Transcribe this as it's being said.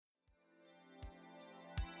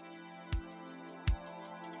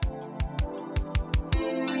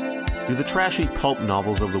Do the trashy pulp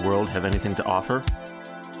novels of the world have anything to offer?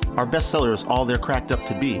 Are bestsellers all they're cracked up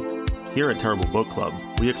to be? Here at Terrible Book Club,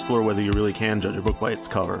 we explore whether you really can judge a book by its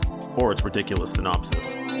cover, or its ridiculous synopsis.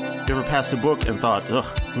 You ever passed a book and thought,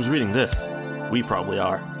 ugh, who's reading this? We probably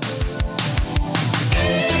are.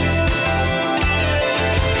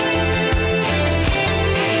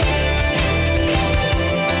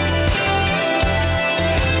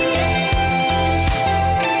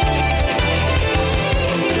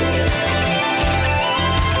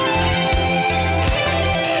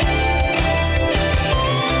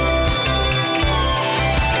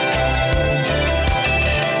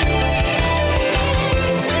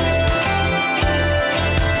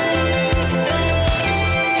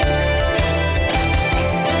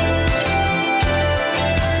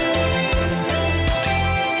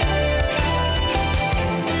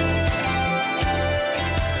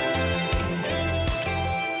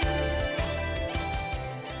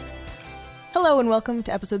 Hello and welcome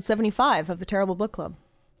to episode 75 of the Terrible Book Club.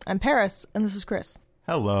 I'm Paris, and this is Chris.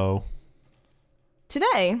 Hello.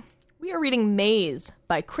 Today, we are reading Maze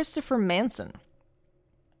by Christopher Manson.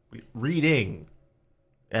 Reading,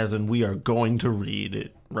 as in we are going to read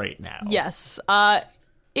it right now. Yes,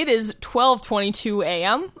 it is 12:22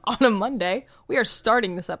 a.m. on a Monday. We are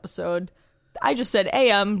starting this episode. I just said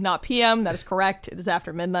a.m., not p.m. That is correct. It is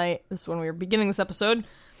after midnight. This is when we are beginning this episode.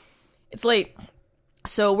 It's late.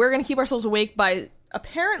 So we're going to keep ourselves awake by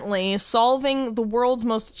apparently solving the world's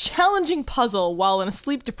most challenging puzzle while in a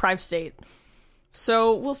sleep-deprived state.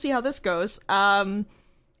 So we'll see how this goes. So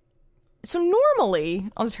normally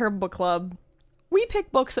on the Terrible Book Club, we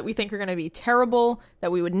pick books that we think are going to be terrible,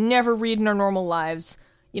 that we would never read in our normal lives,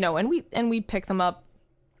 you know, and we pick them up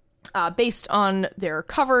based on their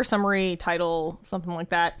cover, summary, title, something like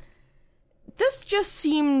that. This just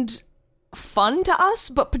seemed fun to us,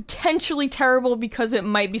 but potentially terrible because it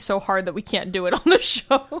might be so hard that we can't do it on the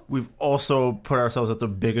show. We've also put ourselves at the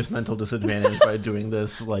biggest mental disadvantage by doing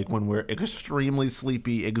this, like when we're extremely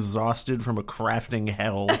sleepy, exhausted from a crafting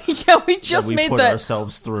hell. Yeah, we just that we made put the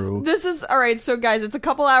ourselves through. This is alright, so guys, it's a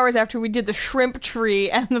couple hours after we did the shrimp tree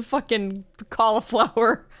and the fucking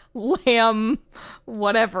cauliflower lamb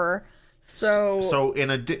whatever. So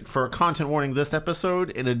for a content warning this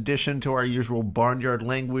episode, in addition to our usual barnyard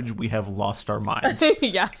language, we have lost our minds.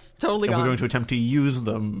 Yes, totally and gone. we're going to attempt to use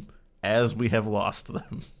them as we have lost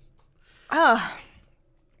them.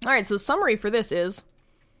 Alright, so the summary for this is: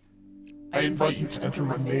 I invite you to enter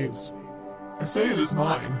my maze. I say it is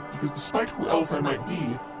mine, because despite who else I might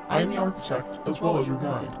be, I am the architect as well as your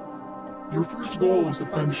guide. Your first goal is to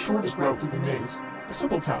find the shortest route through the maze. A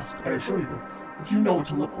simple task, I assure you, if you know what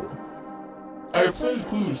to look for. I have planted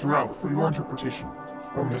clues throughout for your interpretation,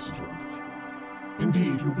 or misinterpretation.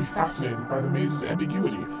 Indeed, you'll be fascinated by the maze's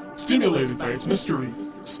ambiguity, stimulated by its mystery,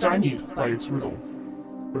 stymied by its riddle.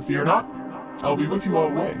 But fear not, I'll be with you all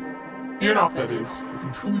the way. Fear not, that is, if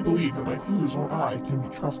you truly believe that my clues or I can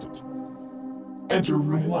be trusted. Enter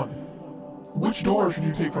room 1. Which door should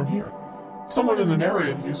you take from here? Someone in the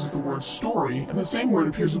narrative uses the word story, and the same word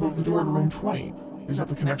appears above the door to room 20. Is that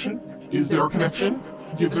the connection? Is there a connection?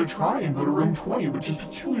 Give it a try and go to room 20, which is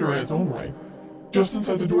peculiar in its own way. Just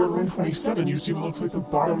inside the door of room 27, you see what looks like the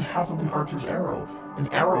bottom half of an archer's arrow. An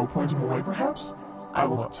arrow pointing away, perhaps? I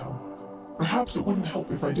will not tell. Perhaps it wouldn't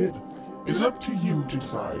help if I did. It is up to you to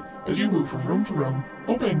decide, as you move from room to room,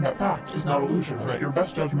 hoping that fact is not illusion and that your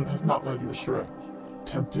best judgment has not led you astray.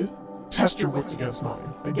 Tempted? Test your wits against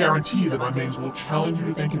mine. I guarantee that my maze will challenge you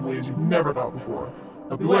to think in ways you've never thought before.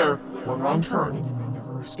 But beware, one wrong turn and you may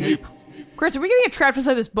never escape. Chris, are we gonna get trapped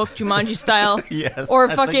inside this book, Jumanji style? Yes. Or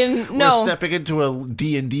I fucking think no? We're stepping into a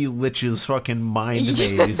D&D lich's fucking mind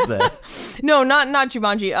maze. That No, not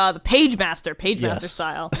Jumanji. The Page Master Yes.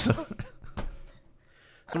 style. So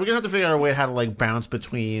we're gonna have to figure out a way how to like bounce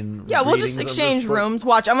between. Yeah, we'll just readings of exchange this book. rooms.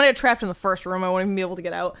 Watch, I'm gonna get trapped in the first room. I won't even be able to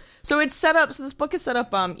get out. So it's set up. So this book is set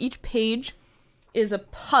up. Each page is a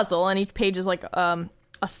puzzle, and each page is like a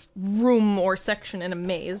room or section in a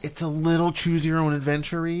maze. It's a little choose your own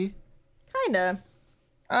adventure-y. Kinda.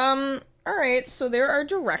 Alright, so there are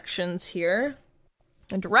directions here.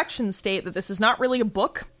 And directions state that this is not really a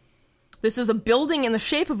book. This is a building in the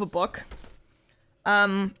shape of a book.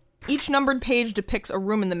 Each numbered page depicts a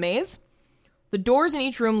room in the maze. The doors in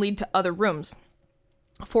each room lead to other rooms.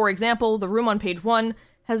 For example, the room on page 1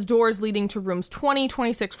 has doors leading to rooms 20,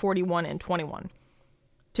 26, 41, and 21.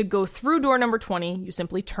 To go through door number 20, you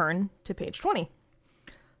simply turn to page 20.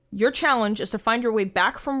 Your challenge is to find your way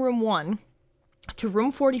back from room 1 to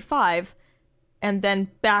room 45 and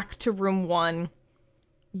then back to room 1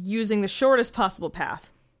 using the shortest possible path.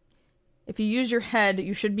 If you use your head,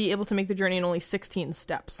 you should be able to make the journey in only 16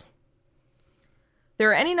 steps. There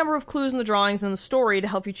are any number of clues in the drawings and in the story to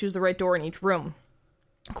help you choose the right door in each room.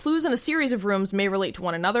 Clues in a series of rooms may relate to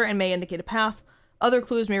one another and may indicate a path. Other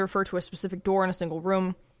clues may refer to a specific door in a single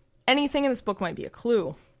room. Anything in this book might be a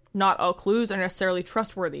clue. Not all clues are necessarily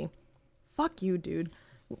trustworthy. Fuck you, dude.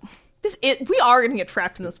 We are gonna get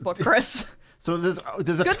trapped in this book, Chris. So there's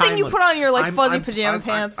a good time thing you limit. put on your fuzzy pajama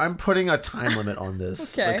pants. I'm putting a time limit on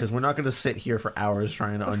this Okay. because we're not going to sit here for hours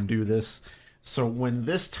trying to undo this. So when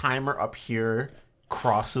this timer up here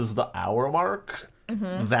crosses the hour mark,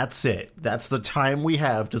 that's it. That's the time we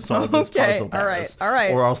have to solve this puzzle. All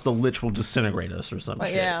right. Or else the lich will disintegrate us or some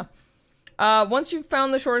shit. Yeah. Once you've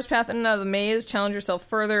found the shortest path in and out of the maze, challenge yourself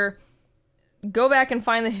further. Go back and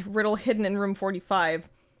find the riddle hidden in room 45.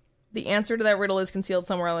 The answer to that riddle is concealed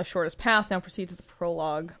somewhere on the shortest path. Now proceed to the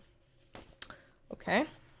prologue. Okay.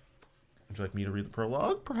 Would you like me to read the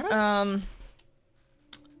prologue, perhaps?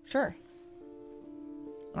 Sure.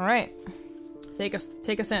 All right. Take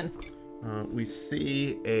us in. We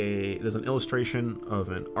see there's an illustration of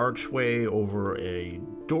an archway over a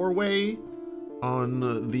doorway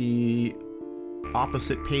on the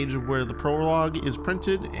opposite page of where the prologue is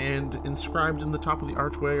printed, and inscribed in the top of the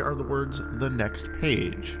archway are the words, "The next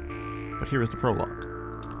page." But here is the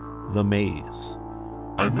prologue. The Maze.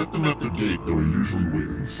 I met them at the gate, though I usually wait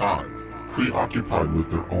inside, preoccupied with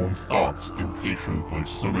their own thoughts, impatient like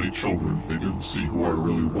so many children they didn't see who I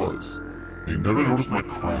really was. They never noticed my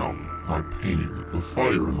crown, my pain, the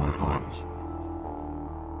fire in my eyes.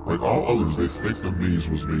 Like all others, they think the maze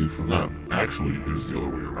was made for them. Actually, it is the other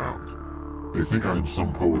way around. They think I am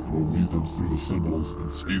some poet who will lead them through the symbols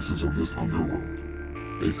and spaces of this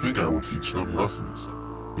underworld. They think I will teach them lessons.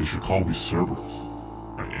 They should call me Cerberus.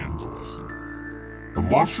 I am the lesson. The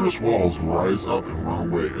monstrous walls rise up and run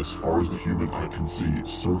away as far as the human eye can see,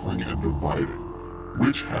 circling and dividing.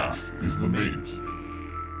 Which half is the maze?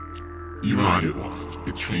 Even I get lost.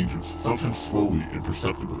 It changes, sometimes slowly,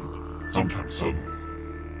 imperceptibly, sometimes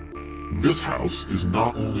suddenly. This house is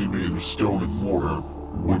not only made of stone and mortar,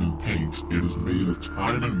 wood and paint, it is made of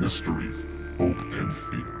time and mystery, hope and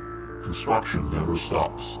fear. Construction never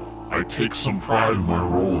stops. I take some pride in my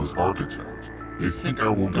role as architect. They think I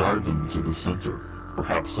will guide them to the center.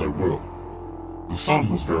 Perhaps I will. The sun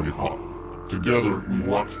was very hot. Together, we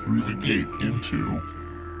walked through the gate into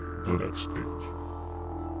the next page.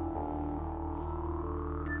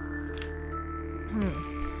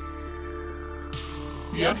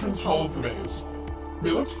 The entrance hall of the maze.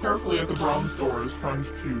 They looked carefully at the bronze doors, trying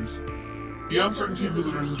to choose. The uncertainty of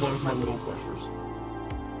visitors is one of my little pleasures.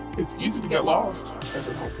 It's easy to get lost, I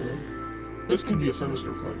said helpfully. This can be a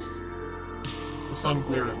sinister place. The sun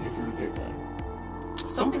glared at me through the gateway.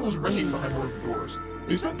 Something was ringing behind one of the doors.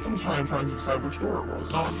 They spent some time trying to decide which door it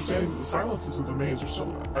was, not understanding that the silences of the maze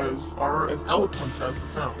are as eloquent as the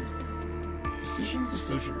sounds.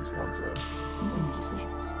 Decisions, one said. Too many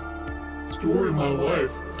decisions. Story of my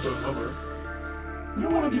life, said another. We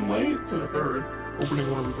don't want to be late, said a third, opening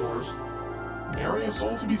one of the doors. Nary a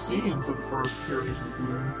soul to be seen, said the first, peering into the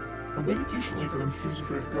gloom. I waited patiently for them to choose which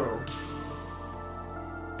way to go.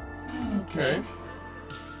 Okay.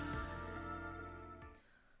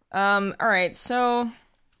 Alright, so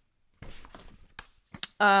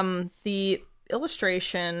the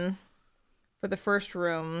illustration for the first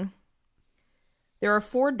room, there are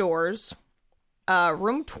 4 doors.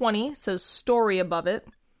 Room 20 says story above it,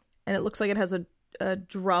 and it looks like it has a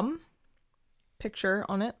drum picture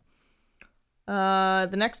on it. The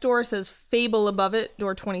next door says fable above it,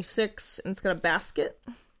 door 26, and it's got a basket.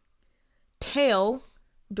 Tale,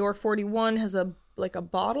 door 41, has a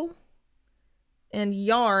bottle. And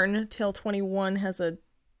yarn, tale 21, has a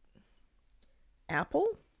apple,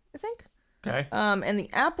 I think. Okay. And the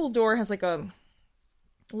apple door has a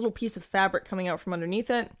little piece of fabric coming out from underneath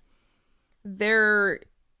it. There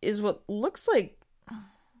is what looks like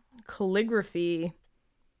calligraphy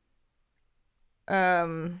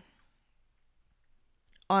on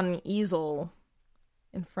an easel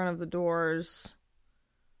in front of the doors.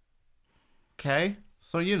 Okay.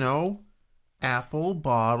 So, apple,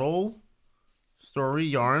 bottle, story,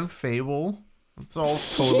 yarn, fable. It's all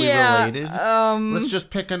totally related. Let's just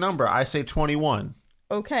pick a number. I say 21.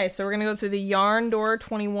 Okay, so we're going to go through the yarn door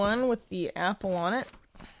 21 with the apple on it.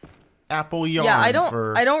 Apple yarn. Yeah, I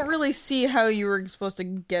don't really see how you were supposed to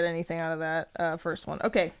get anything out of that first one.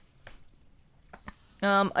 Okay.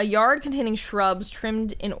 A yard containing shrubs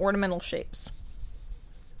trimmed in ornamental shapes.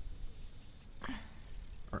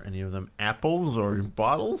 Are any of them apples or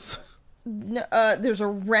bottles? No, there's a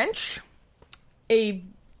wrench, a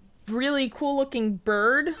really cool-looking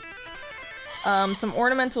bird Some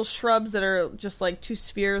ornamental shrubs that are just like two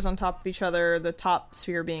spheres on top of each other, the top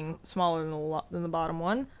sphere being smaller than the bottom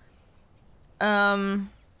one.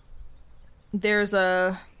 There's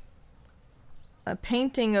a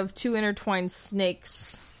painting of two intertwined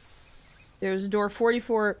snakes. There's door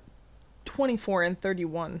 44, 24, and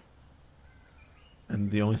 31. And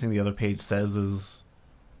the only thing the other page says is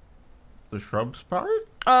the shrubs part?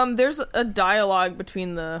 There's a dialogue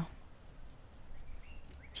between the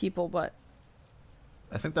people, but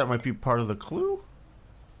I think that might be part of the clue.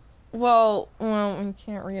 well, we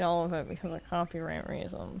can't read all of it because of copyright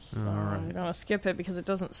reasons. So Alright. I'm gonna skip it because it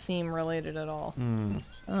doesn't seem related at all.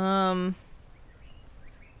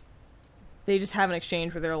 They just have an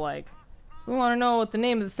exchange where they're like, "We want to know what the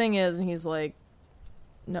name of the thing is," and he's like,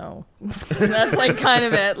 "No." That's like kind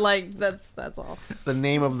of it. Like that's all. The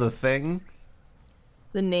name of the thing?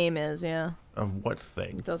 The name is, yeah. Of what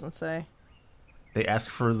thing? It doesn't say. They ask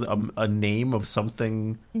for a name of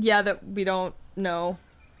something. Yeah, that we don't know.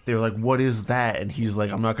 They were like, "What is that?" And he's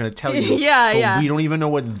like, "I'm not going to tell you." Yeah, but yeah. We don't even know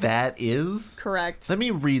what that is. Correct. Let me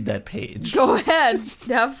read that page. Go ahead.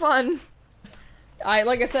 Have fun.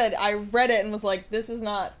 Like I said, I read it and was like, this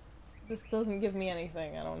doesn't give me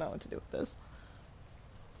anything. I don't know what to do with this.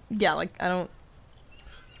 Yeah, like, I don't...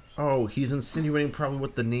 Oh, he's insinuating probably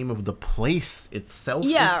what the name of the place itself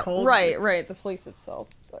is Yeah, called? right, the place itself.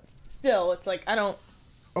 But still, it's like, I don't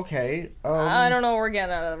Okay. know what we're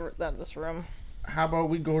getting out of this room. How about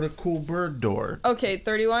we go to Cool Bird Door? Okay,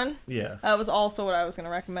 31? Yeah. That was also what I was going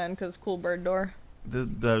to recommend, because Cool Bird Door.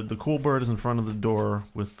 The Cool Bird is in front of the door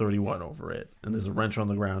with 31 over it. And there's a wrench on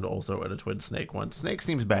the ground also at a Twin Snake one. Snake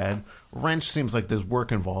seems bad. Wrench seems like there's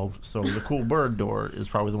work involved. So the Cool Bird Door is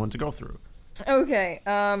probably the one to go through. Okay,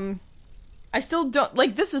 I still don't...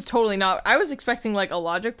 Like, this is totally not... I was expecting, like, a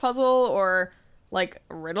logic puzzle or... like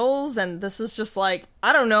riddles, and this is just like,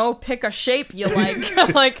 I don't know, pick a shape you like.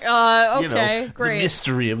 Like, okay, great. The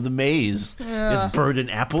mystery of the maze. Is bird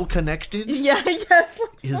and apple connected? Yeah, yes.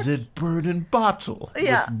 Is it bird and bottle?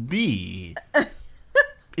 Yeah. With B?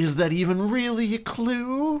 Is that even really a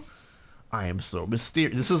clue? I am so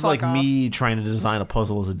mysterious. This is like off. me trying to design a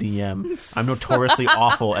puzzle as a DM. I'm notoriously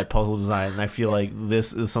awful at puzzle design, and I feel like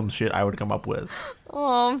this is some shit I would come up with.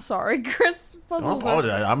 Oh, I'm sorry, Chris. Puzzles Don't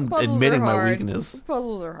apologize. I'm admitting my hard. weakness.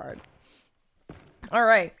 Puzzles are hard. All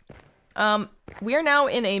right. We are now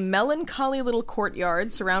in a melancholy little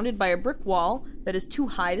courtyard surrounded by a brick wall that is too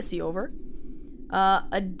high to see over.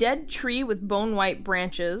 A dead tree with bone-white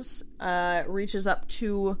branches reaches up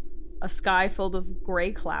to a sky filled with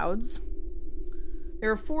gray clouds. There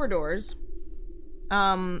are 4 doors.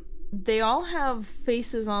 They all have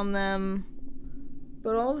faces on them,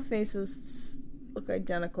 but all the faces look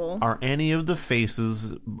identical. Are any of the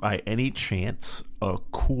faces, by any chance, a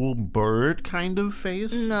cool bird kind of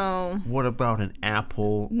face? No. What about an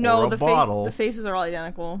apple No, or a bottle? the faces are all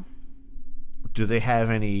identical. Do they have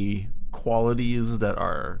any qualities that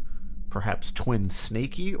are perhaps twin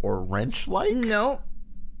snaky or wrench-like? Nope.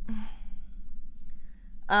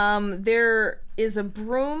 There is a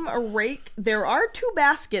broom, a rake. There are 2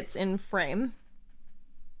 baskets in frame.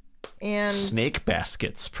 And Snake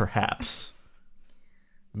baskets, perhaps.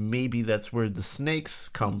 Maybe that's where the snakes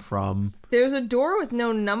come from. there's a door with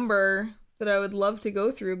no number that I would love to go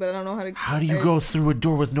through, but I don't know how to... How do you go through a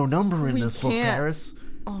door with no number in We this book, can't. Paris?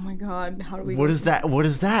 Oh my god, how do we What go is that? What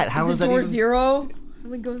is that? How Is is it that door even... 0? How do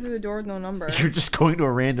we go through the door with no number? You're just going to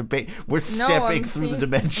a random page. We're stepping I'm through the seeing-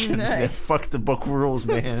 dimensions. Nice. Yeah, fuck the book rules,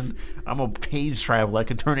 man. I'm a page traveler. I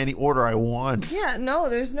can turn any order I want. Yeah, no,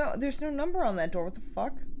 there's no number on that door. What the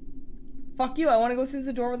fuck? Fuck you, I want to go through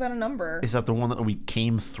the door without a number. Is that the one that we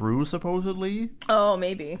came through, supposedly? Oh,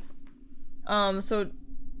 maybe. So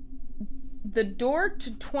the door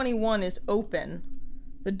to 21 is open.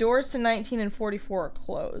 The doors to 19 and 44 are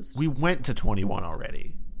closed. We went to 21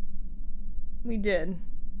 already. We did.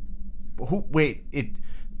 Wait, it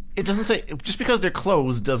doesn't say... Just because they're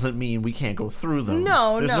closed doesn't mean we can't go through them.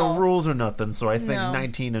 No, There's no. no rules or nothing, so I think No.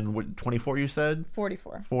 19 and 24 you said?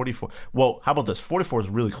 44. 44. Well, how about this? 44 is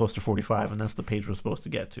really close to 45, and that's the page we're supposed to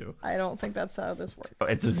get to. I don't think that's how this works.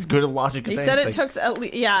 It's as good a logic as They said it anything. took at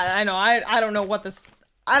least... Yeah, I know. I don't know what this...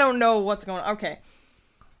 I don't know what's going on. Okay.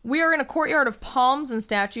 We are in a courtyard of palms and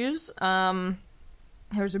statues.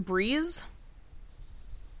 There's a breeze.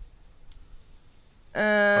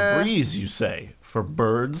 A breeze, you say, for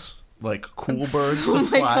birds, like cool birds to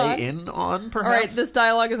my fly God. in on, perhaps? All right, this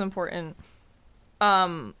dialogue is important.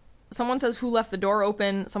 Someone says, who left the door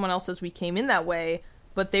open? Someone else says, we came in that way.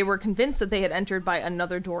 But they were convinced that they had entered by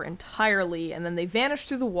another door entirely, and then they vanished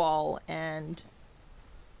through the wall, and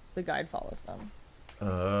the guide follows them.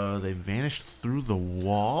 They vanished through the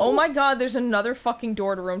wall? Oh my god, there's another fucking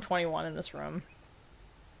door to room 21 in this room.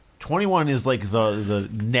 21 is like the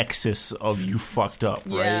nexus of you fucked up,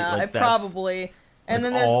 right? Yeah, like probably. And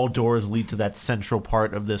like then there's all doors lead to that central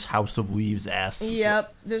part of this House of Leaves ass.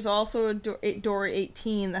 Yep. There's also a door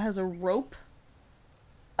 18 that has a rope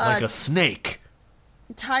Like a snake.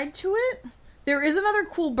 tied to it. There is another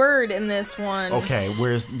cool bird in this one. Okay,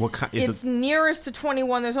 what kind? It's nearest to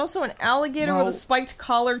 21. There's also an alligator with a spiked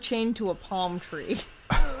collar chained to a palm tree.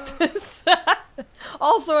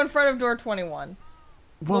 Also in front of door 21.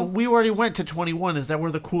 Well, we already went to 21. Is that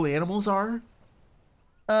where the cool animals are?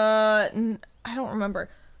 I don't remember.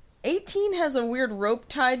 18 has a weird rope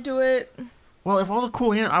tied to it. Well, if all the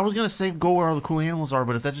cool I was going to say go where all the cool animals are,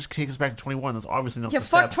 but if that just takes us back to 21, that's obviously not the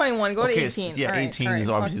step. Yeah, fuck 21. Go to 18. Yeah, all right, 18 all right, is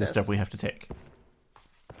obviously the this. step we have to take.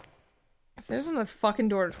 If there's another fucking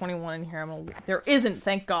door to 21 in here, there isn't,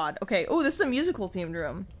 thank God. Okay, oh, this is a musical themed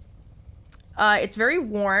room. It's very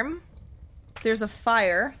warm. There's a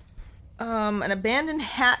fire. An abandoned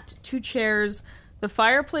hat, 2 chairs. The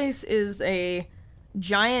fireplace is a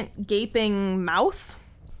giant gaping mouth.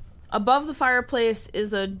 Above the fireplace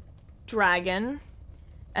is a dragon.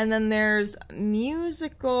 And then there's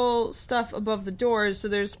musical stuff above the doors. So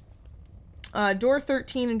there's door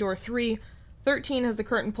 13 and door 3. 13 has the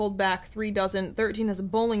curtain pulled back, 3 doesn't. 13 has a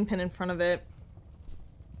bowling pin in front of it.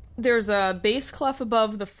 There's a bass clef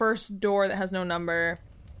above the first door that has no number.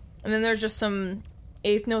 And then there's just some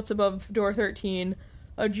eighth notes above door 13.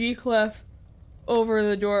 A G clef over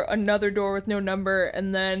the door, another door with no number,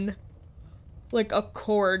 and then like a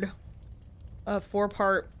chord. A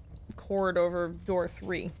 4-part chord over door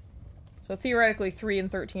 3. So theoretically 3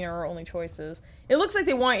 and 13 are our only choices. It looks like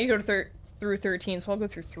they want you to go to through 13, so I'll go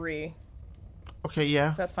through 3. Okay,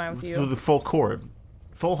 yeah. That's fine with you. Through the full chord.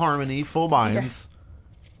 Full harmony, full binds.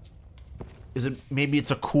 Yeah. Maybe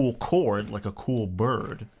it's a cool chord, like a cool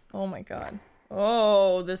bird. Oh my god.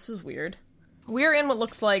 Oh, this is weird. We're in what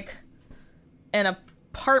looks like an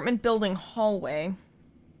apartment building hallway.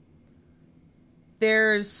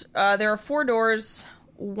 There are 4 doors.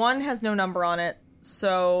 One has no number on it,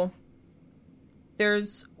 so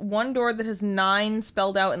there's one door that has 9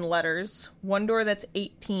 spelled out in letters, one door that's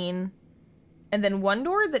 18, and then one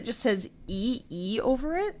door that just says EE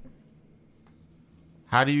over it.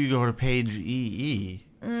 How do you go to page EE?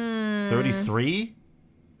 33?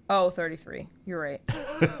 Oh, 33. You're right.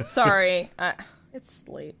 Sorry. It's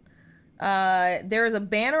late. There is a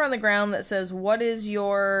banner on the ground that says, "What is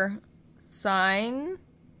your sign?"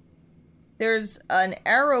 There's an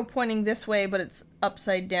arrow pointing this way, but it's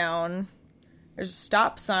upside down. There's a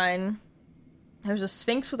stop sign. There's a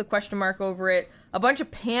sphinx with a question mark over it. A bunch of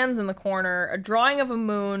pans in the corner. A drawing of a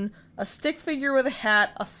moon. A stick figure with a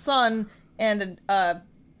hat. A sun. And a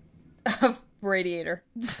radiator.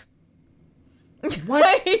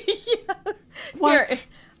 What? Yeah. What? Here.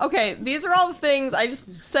 Okay, these are all the things. I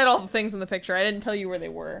just said all the things in the picture. I didn't tell you where they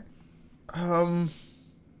were. I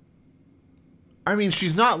mean,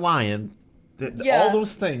 she's not lying. Yeah. All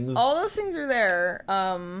those things. All those things are there.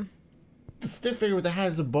 The stick figure with the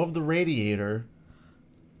hat is above the radiator.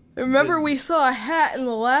 Remember, we saw a hat in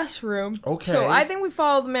the last room. Okay. So I think we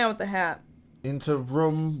followed the man with the hat. Into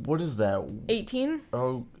room, what is that? 18?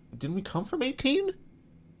 Oh, didn't we come from 18?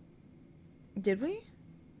 Did we?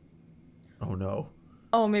 Oh no.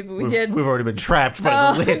 Oh, maybe we did. We've already been trapped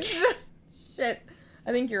by the lich. Shit.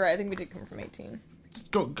 I think you're right. I think we did come from 18.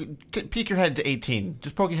 Just go peek your head to 18.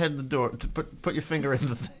 Just poke your head in the door. Put your finger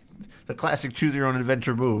in the classic choose your own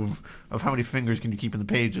adventure move of how many fingers can you keep in the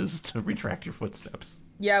pages to retract your footsteps.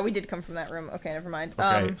 Yeah, we did come from that room. Okay, never mind.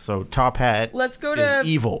 Okay, so top hat. Let's go to is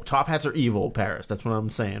evil. Top hats are evil, Paris. That's what I'm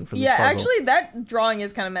saying for this yeah, puzzle. actually, that drawing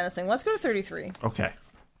is kind of menacing. Let's go to 33. Okay.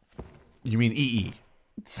 You mean EE?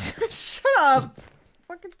 Shut up. I'm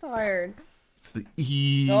fucking tired. It's the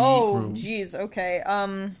E. Oh, room. jeez. Okay.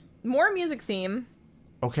 More music theme.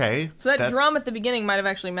 Okay. So that drum at the beginning might have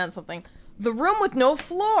actually meant something. The room with no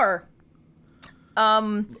floor.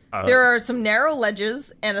 There are some narrow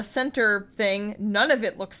ledges and a center thing. None of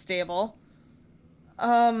it looks stable.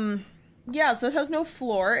 Yeah, so this has no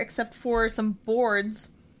floor except for some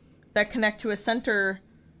boards that connect to a center,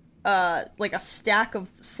 like a stack of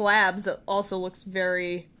slabs that also looks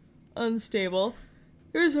very unstable.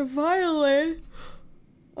 There's a violin.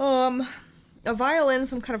 A violin,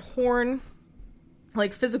 some kind of horn,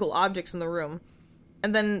 like physical objects in the room.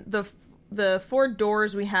 And then the 4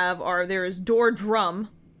 doors we have there is door drum.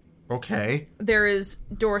 Okay. There is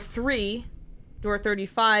door 3, door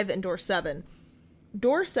 35, and door 7.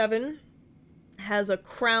 Door 7 has a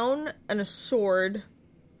crown and a sword.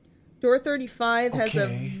 Door 35 has a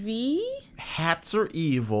V. hats are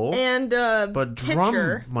evil. And but pitcher.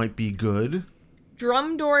 drum might be good.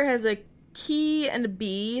 Drum door has a key and a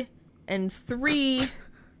B, and 3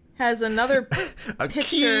 has another A pitcher.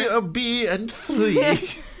 key, a B, and 3.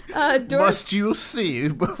 Must you see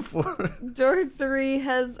before... Door 3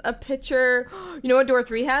 has a pitcher. You know what door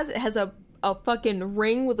 3 has? It has a fucking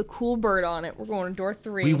ring with a cool bird on it. We're going to door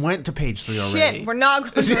 3. We went to page 3 already. Shit, we're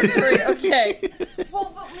not going to door 3. Okay.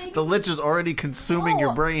 Well, but maybe, The Lich is already consuming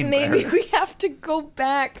your brain. maybe there. we have to go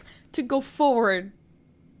back to go forward.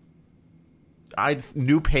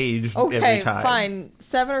 New page every Okay, time. fine.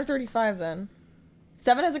 7 or 35 then.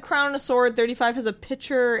 7 has a crown and a sword. 35 has a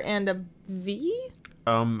pitcher and a V?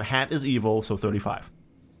 Hat is evil, so 35.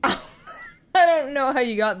 I don't know how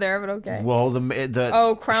you got there, but okay. Well, the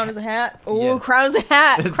Oh, crown is a hat. Oh, Yeah. crown is a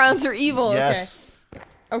hat. Crowns are evil. yes.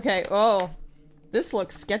 Okay. Oh, this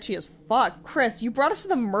looks sketchy as fuck. Chris, you brought us to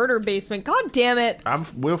the murder basement. God damn it.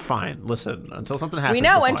 We're fine. Listen, until something happens. We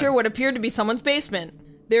now we're enter fine. what appeared to be someone's basement.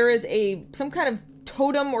 There is some kind of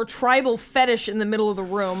totem or tribal fetish in the middle of the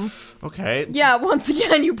room. Okay. Yeah, once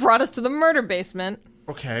again, you brought us to the murder basement.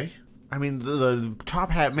 Okay. I mean, the top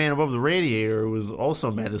hat man above the radiator was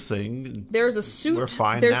also menacing. There's a suit. We're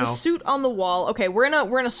fine There's now. a suit on the wall. Okay, we're in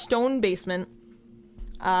a stone basement.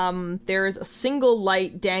 There is a single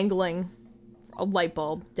light dangling, a light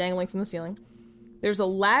bulb dangling from the ceiling. There's a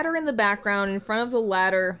ladder in the background. In front of the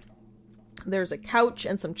ladder, there's a couch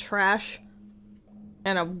and some trash,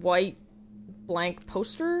 and a white blank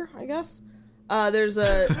poster, I guess. There's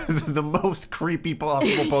a The most creepy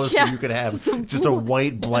possible poster Yeah, you could have. just a A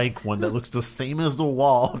white blank one that looks the same as the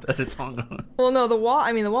wall that it's hung on. well, no, the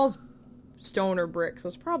wall's stone or brick, so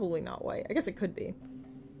it's probably not white. I guess it could be.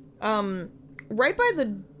 Right by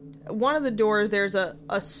one of the doors, there's a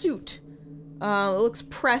suit. It looks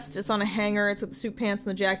pressed. It's on a hanger. It's got the suit pants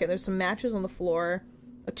and the jacket. There's some matches on the floor,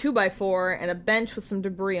 a 2x4, and a bench with some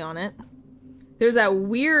debris on it. There's that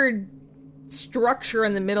weird structure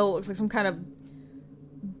in the middle. It looks like some kind of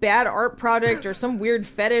bad art project or some weird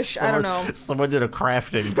fetish. I don't know. Someone did a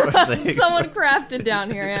crafting thing. Someone crafted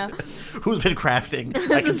down here, yeah. Who's been crafting?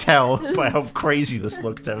 I can tell by how crazy this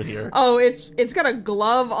looks down here. Oh, it's got a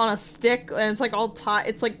glove on a stick, and it's like all tied.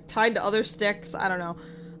 It's like tied to other sticks. I don't know.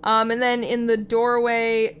 And then in the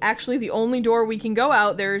doorway, actually the only door we can go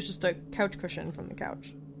out, there is just a couch cushion from the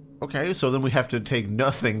couch. Okay, so then we have to take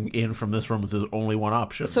nothing in from this room if there's only one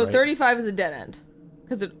option. So right? 35 is a dead end,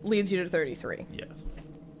 because it leads you to 33. Yes.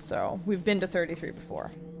 So we've been to 33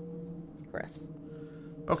 before, Chris.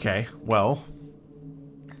 Okay, well,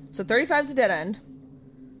 So 35 is a dead end.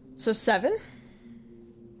 So 7,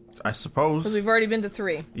 I suppose. because we've already been to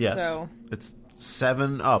 3. Yes. So It's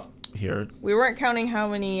 7 up here. we weren't counting how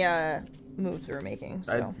many moves we were making.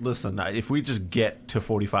 So Listen, if we just get to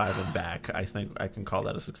 45 and back, I think I can call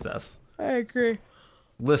that a success. I agree.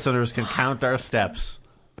 Listeners can count our steps.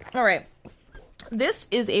 All right. This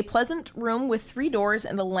is a pleasant room with 3 doors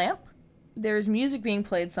and a lamp. There's music being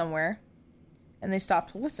played somewhere, and they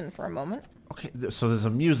stop to listen for a moment. Okay, so there's a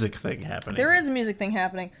music thing happening. There is a music thing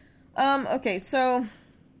happening. Okay, so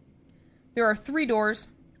there are 3 doors,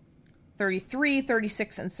 33,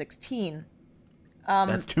 36, and 16.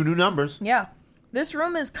 That's 2 new numbers. Yeah. This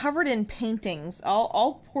room is covered in paintings,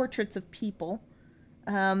 all portraits of people.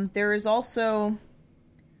 There is also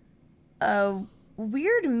a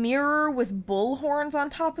weird mirror with bull horns on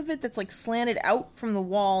top of it that's like slanted out from the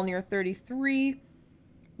wall near 33.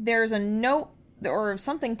 There's a note or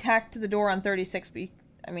something tacked to the door on 36.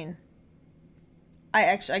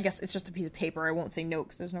 I guess it's just a piece of paper. I won't say note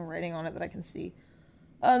because there's no writing on it that I can see.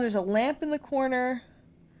 There's a lamp in the corner.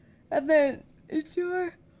 And then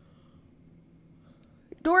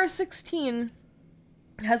door 16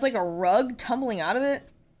 has like a rug tumbling out of it.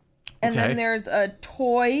 And Okay. then there's a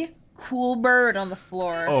toy cool bird on the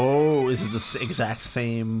floor. Oh, is it the exact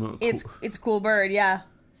same? It's a cool bird, yeah.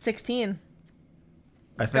 16.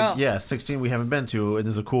 I think, go. yeah, 16 we haven't been to, and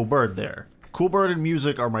there's a cool bird there. Cool bird and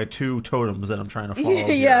music are my 2 totems that I'm trying to follow.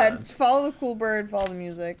 Yeah, here. follow the cool bird, follow the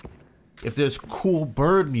music. If there's cool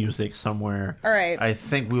bird music somewhere, All right. I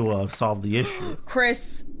think we will have solved the issue.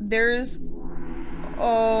 Chris, there's...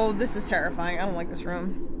 Oh, this is terrifying. I don't like this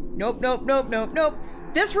room. Nope.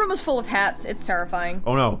 This room is full of hats. It's terrifying.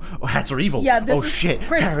 Oh no! Oh, hats are evil. Yeah, this oh is- shit,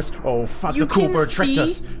 Chris, Paris. Oh fuck! you The cool can bird tricked see-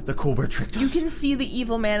 us. The cool bird tricked us. You can see the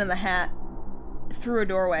evil man in the hat through a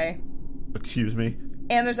doorway. Excuse me.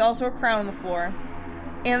 And there's also a crown on the floor.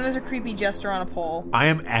 And there's a creepy jester on a pole. I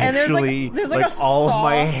am And actually there's like a all saw. of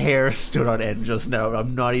my hair stood on end just now.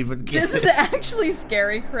 I'm not even kidding. This is actually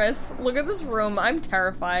scary, Chris. Look at this room. I'm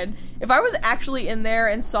terrified. If I was actually in there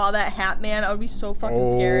and saw that hat man, I would be so fucking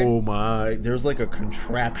scared. Oh my! There's like a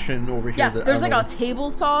contraption over here. Yeah, that there's I like don't- a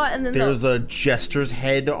table saw, and then There's a jester's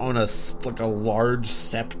head on a large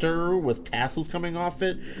scepter with tassels coming off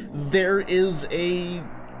it. There is a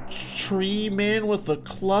tree man with a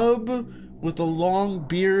club with a long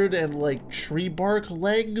beard and like tree bark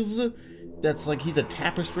legs. That's like he's a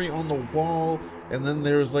tapestry on the wall. And then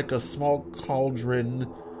there's like a small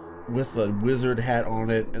cauldron with a wizard hat on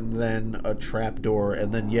it, and then a trap door,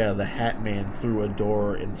 and then the hat man threw a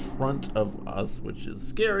door in front of us, which is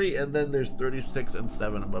scary. And then there's 36 and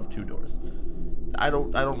 7 above 2 doors. I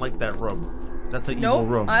don't like that room. That's an evil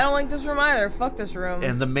room. I don't like this room either. Fuck this room.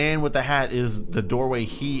 And the man with the hat is the doorway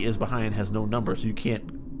he is behind has no number, so you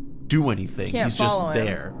can't do anything. Can't He's just follow him.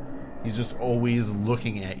 there. He's just always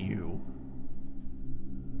looking at you.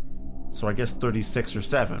 So I guess 36 or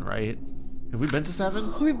 7, right? Have we been to 7?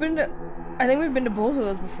 I think we've been to both of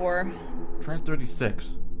those before. Try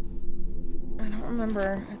 36. I don't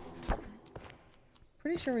remember.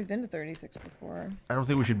 Pretty sure we've been to 36 before. I don't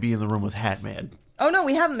think we should be in the room with Hat Man. Oh no,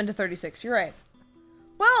 we haven't been to 36. You're right.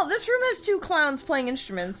 Well, this room has 2 clowns playing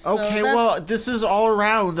instruments. So Okay, well, this is all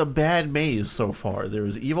around a bad maze so far.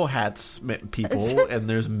 There's evil hats people, and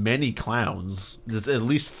there's many clowns. There's at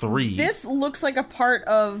least 3. This looks like a part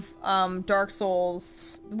of Dark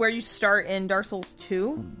Souls, where you start in Dark Souls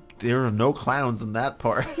 2. There are no clowns in that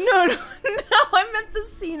part. No, I meant the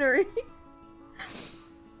scenery.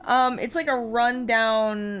 It's like a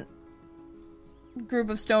rundown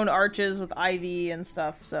group of stone arches with ivy and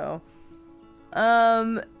stuff, so...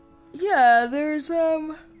 there's,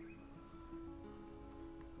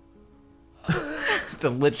 The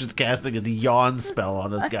Lich is casting a yawn spell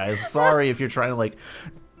on us, guys. Sorry if you're trying to, like,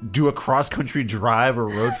 do a cross-country drive or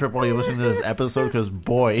road trip while you're listening to this episode, because,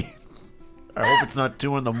 boy, I hope it's not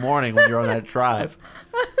 2 in the morning when you're on that drive.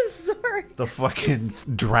 Sorry. The fucking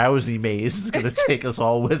drowsy maze is going to take us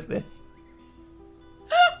all with it.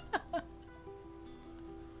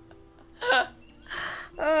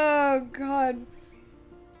 Oh, God.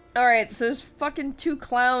 Alright, so there's fucking 2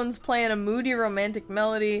 clowns playing a moody romantic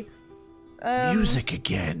melody. Music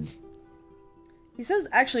again. He says,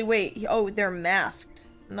 actually, wait. They're masked,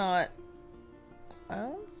 not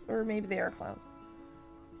clowns? Or maybe they are clowns.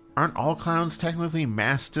 Aren't all clowns technically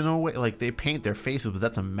masked in a way? Like, they paint their faces, but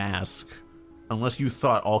that's a mask. Unless you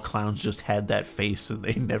thought all clowns just had that face and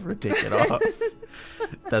they never take it off.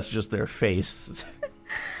 That's just their face.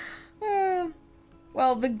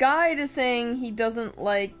 Well, the guide is saying he doesn't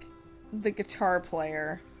like the guitar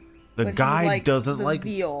player. The but he guy likes doesn't the like...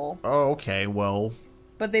 viol. Oh, okay, well...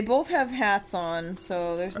 But they both have hats on,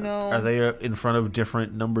 so there's no... Are they in front of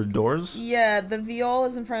different numbered doors? Yeah, the viol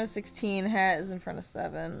is in front of 16, hat is in front of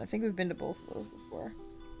 7. I think we've been to both of those before.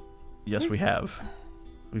 Yes, we have.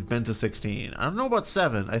 We've been to 16. I don't know about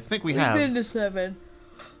 7. I think we have. We've been to 7.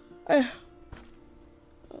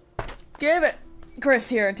 Give it! Chris,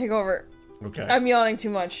 here, take over. Okay. I'm yawning too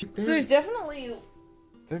much. So there's definitely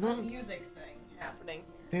They're a not... music thing happening.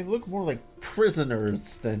 They look more like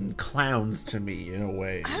prisoners than clowns to me, in a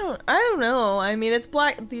way. I don't know. I mean, it's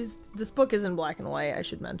black. This book is in black and white, I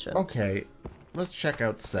should mention. Okay, let's check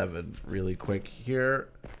out 7 really quick here.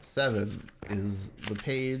 7 is the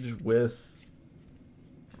page with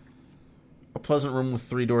a pleasant room with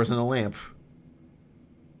 3 doors and a lamp.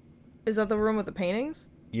 Is that the room with the paintings?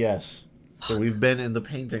 Yes. So we've been in the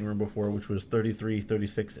painting room before, which was 33,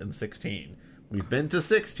 36, and 16. We've been to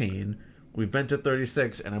 16, we've been to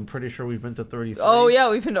 36, and I'm pretty sure we've been to 33. Oh, yeah,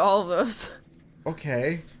 we've been to all of those.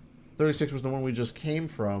 Okay. 36 was the one we just came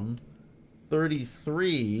from.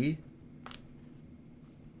 33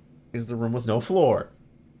 is the room with no floor.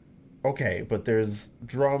 Okay, but there's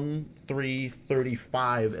drum 3,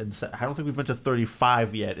 35, and I don't think we've been to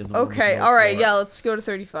 35 yet. In the room with Okay, no alright, floor. yeah, let's go to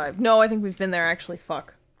 35. No, I think we've been there, actually.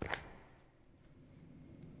 Fuck.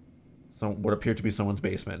 So what appeared to be someone's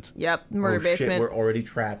basement. Yep, murder Shit, basement. we're already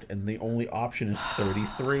trapped, and the only option is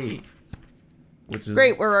 33. Which is...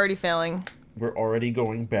 Great, we're already failing. We're already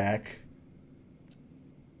going back.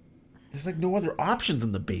 There's like no other options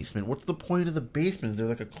in the basement. What's the point of the basement? Is there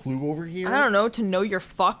like a clue over here? I don't know, to know you're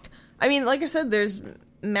fucked. I mean, like I said, there's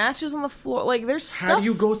matches on the floor. Like, there's stuff. How do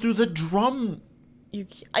you go through the drum?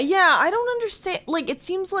 Yeah, I don't understand. Like, it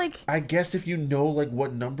seems like... I guess if you know like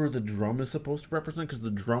what number the drum is supposed to represent, because the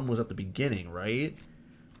drum was at the beginning, right?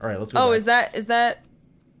 All right, let's go. Oh, back. is that...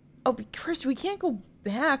 Oh, Chris, we can't go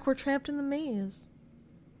back. We're trapped in the maze.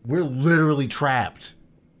 We're literally trapped.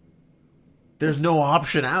 There's no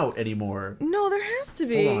option out anymore. No, there has to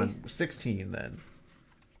be. Hold on. 16 then.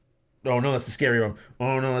 Oh no, that's the scary room.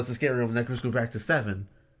 Oh no, that's the scary room. That goes back to 7.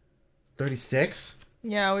 36?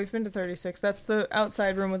 Yeah, we've been to 36. That's the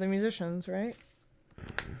outside room with the musicians, right?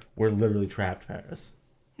 We're literally trapped, Paris.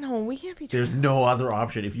 No, we can't be. There's no other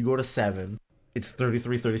option. If you go to 7, it's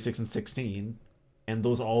 33, 36, and 16. And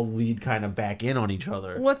those all lead kind of back in on each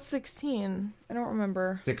other. What's 16? I don't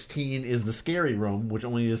remember. 16 is the scary room, which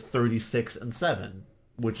only is 36 and 7,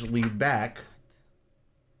 which lead back.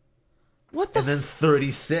 What the And then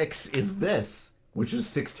 36 is this, which is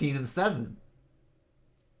 16 and 7.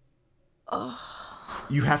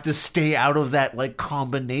 You have to stay out of that, like,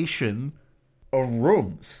 combination of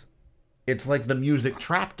rooms. It's like the music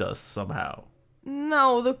trapped us somehow.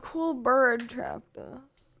 No, the cool bird trapped us.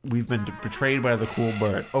 We've been betrayed by the cool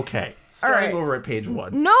bird. Okay. Starting over at page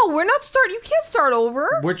 1. No, we're not You can't start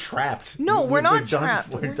over. We're trapped. No, we're not trapped.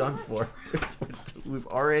 We're done for. We've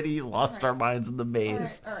already lost our minds in the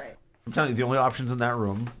maze. All right. I'm telling you, the only options in that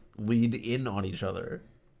room lead in on each other.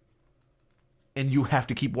 And you have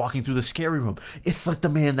to keep walking through the scary room. It's like the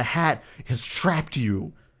man in the hat has trapped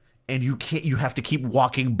you. And you have to keep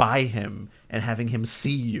walking by him and having him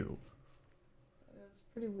see you. It's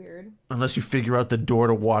pretty weird. Unless you figure out the door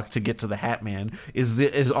to walk to get to the Hat Man.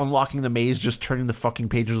 Is unlocking the maze just turning the fucking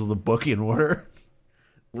pages of the book in order?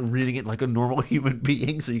 Reading it like a normal human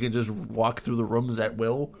being so you can just walk through the rooms at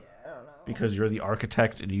will? Yeah, I don't know. Because you're the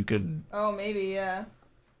architect and you could... Oh, maybe, yeah.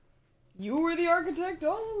 You were the architect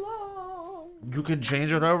all along. You can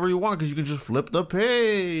change it however you want because you can just flip the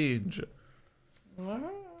page.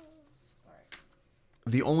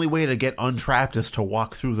 The only way to get untrapped is to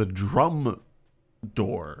walk through the drum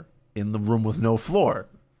door in the room with no floor.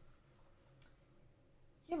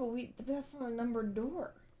 Yeah, but that's not a numbered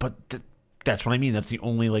door. But that's what I mean. That's the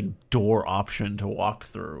only, like, door option to walk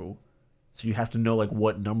through. So you have to know, like,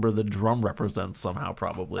 what number the drum represents somehow,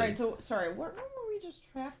 probably. Alright, so, sorry, what room were we just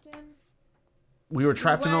trapped in? We were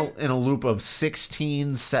trapped in a loop of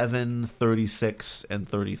 16, 7, 36, and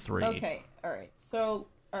 33. Okay, alright, so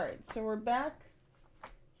we're back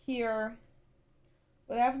here.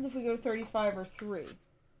 What happens if we go to 35 or 3?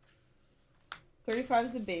 35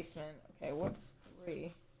 is the basement. Okay, what's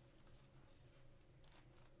 3?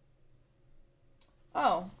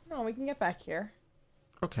 Oh, no, we can get back here.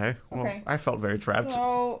 Okay. Well, Okay. I felt very trapped.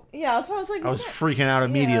 So, yeah, that's why I was like... I was freaking out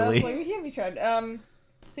immediately. Yeah, that's like, we can't be trapped.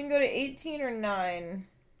 So you can go to 18 or 9.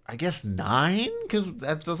 I guess 9? Because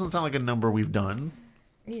that doesn't sound like a number we've done.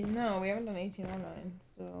 No, we haven't done 18 or 9,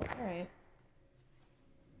 so, alright.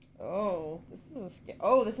 Oh,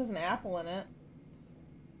 this has an apple in it.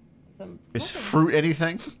 Is fruit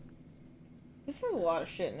anything? This has a lot of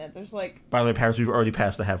shit in it. There's like... By the way, Paris, we've already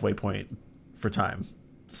passed the halfway point for time.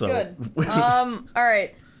 So Good.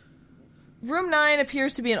 Alright. Room 9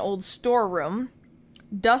 appears to be an old storeroom.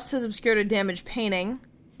 Dust has obscured a damaged painting.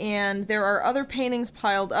 And there are other paintings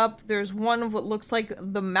piled up. There's one of what looks like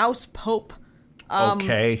the Mouse Pope.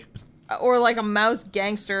 Okay. Or like a mouse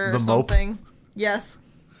gangster or something. Yes.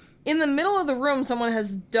 In the middle of the room, someone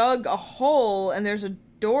has dug a hole, and there's a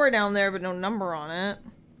door down there, but no number on it.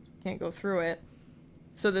 Can't go through it.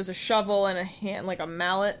 So there's a shovel and a hand, like a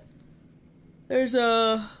mallet. There's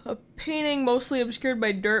a painting mostly obscured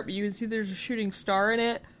by dirt, but you can see there's a shooting star in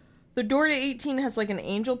it. The door to 18 has like an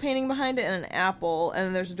angel painting behind it and an apple, and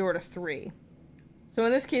then there's a door to 3. So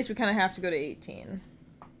in this case, we kind of have to go to 18.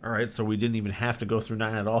 Alright, so we didn't even have to go through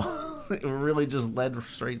 9 at all. It really just led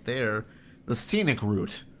straight there. The scenic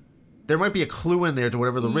route. There might be a clue in there to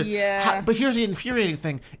whatever the riddle... Yeah. But here's the infuriating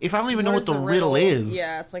thing. If I don't even know what the riddle is...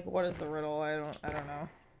 Yeah, it's like, what is the riddle? I don't know.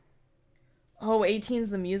 Oh, 18's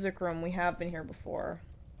the music room. We have been here before.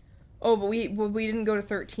 Oh, but we didn't go to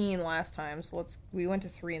 13 last time, so we went to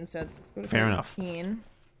 3 instead, so let's go to Fair 13. enough.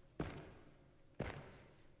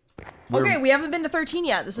 Okay, we haven't been to 13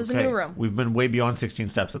 yet. This is a new room. We've been way beyond 16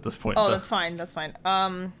 steps at this point. Oh, that's fine. That's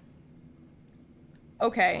fine.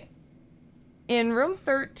 Okay. In room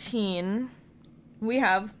 13, we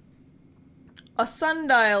have a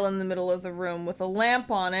sundial in the middle of the room with a lamp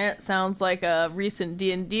on it. Sounds like a recent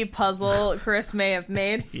D&D puzzle Chris may have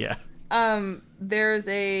made. Yeah. There's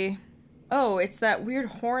a... Oh, it's that weird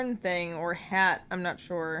horn thing or hat. I'm not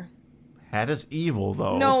sure. Hat is evil,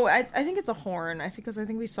 though. No, I think it's a horn. I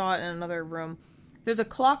think we saw it in another room. There's a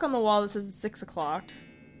clock on the wall that says it's 6 o'clock.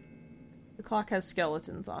 The clock has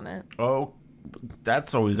skeletons on it. Oh,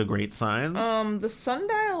 that's always a great sign. The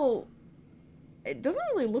sundial... It doesn't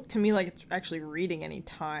really look to me like it's actually reading any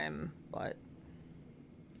time, but...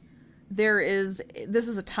 This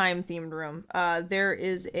is a time-themed room. There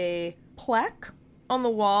is a plaque on the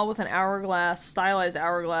wall with an hourglass, stylized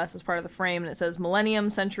hourglass as part of the frame, and it says millennium,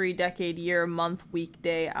 century, decade, year, month, week,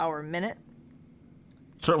 day, hour, minute.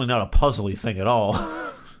 Certainly not a puzzly thing at all.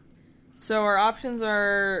 So our options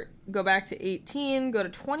are go back to 18, go to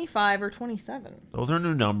 25, or 27. Those are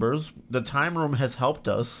new numbers. The time room has helped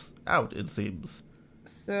us out, it seems.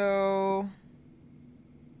 So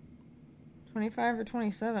 25 or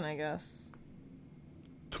 27, I guess.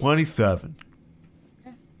 27.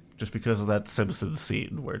 Okay. Just because of that Simpsons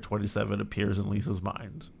scene where 27 appears in Lisa's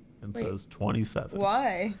mind and says 27.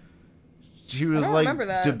 Why? She was don't remember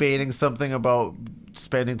that. debating something about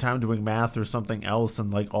spending time doing math or something else,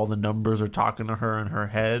 and like all the numbers are talking to her in her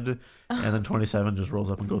head, and then 27 just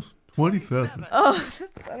rolls up and goes 27. Oh,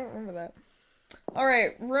 I don't remember that. All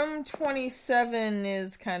right, room 27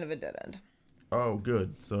 is kind of a dead end. Oh,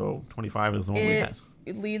 good. So 25 is the one we had.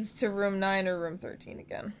 It leads to room 9 or room 13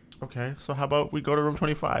 again. Okay, so how about we go to room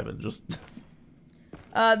 25 and just...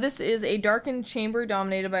 This is a darkened chamber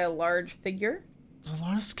dominated by a large figure. There's a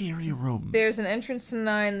lot of scary rooms. There's an entrance to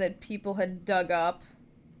 9 that people had dug up.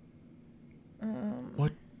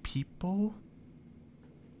 What people?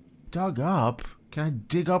 Dug up? Can I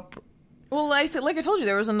dig up? Well, like I told you,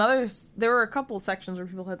 there were a couple sections where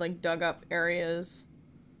people had like dug up areas.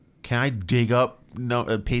 Can I dig up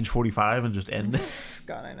page 45 and just end it?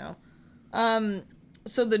 God, I know.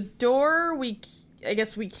 So the door I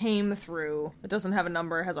guess we came through, it doesn't have a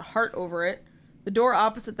number, it has a heart over it. The door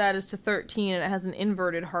opposite that is to 13, and it has an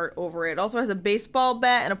inverted heart over it. It also has a baseball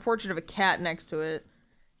bat and a portrait of a cat next to it.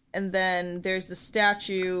 And then there's the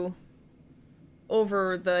statue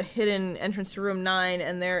over the hidden entrance to room 9,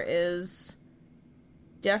 and there is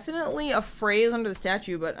definitely a phrase under the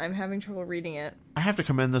statue, but I'm having trouble reading it. I have to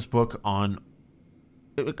commend this book on,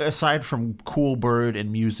 aside from cool bird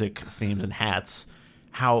and music themes and hats,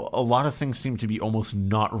 how a lot of things seem to be almost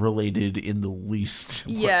not related in the least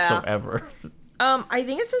whatsoever. I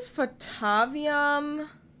think it says Fatavium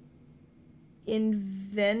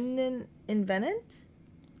Invenent?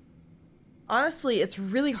 Honestly, it's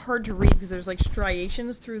really hard to read because there's like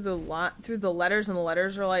striations through the letters, and the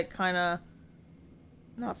letters are like kind of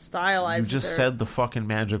not stylized. You just said the fucking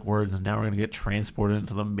magic words, and now we're gonna get transported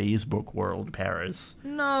into the maze book world, Paris.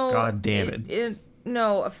 No. God damn it.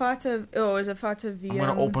 No, Fatavium. I'm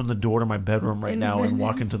gonna open the door to my bedroom right now and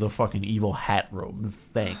walk into the fucking evil hat room.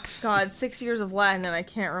 Thanks. God, 6 years of Latin, and I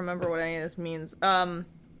can't remember what any of this means. Oh,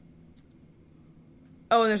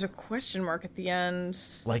 and there's a question mark at the end.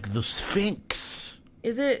 Like the Sphinx.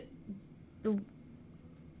 Is it the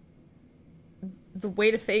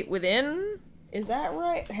way to fate within? Is that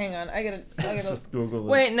right? Hang on, I gotta Just Google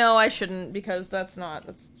it. Wait, no, I shouldn't, because that's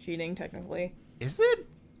cheating technically. Is it?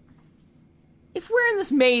 If we're in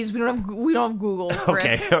this maze, we don't have Google,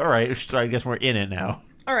 Chris. Okay, all right. So I guess we're in it now.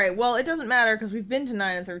 All right. Well, it doesn't matter because we've been to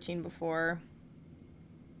 9 and 13 before.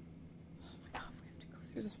 Oh my god, we have to go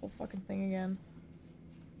through this whole fucking thing again.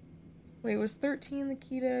 Wait, was 13 the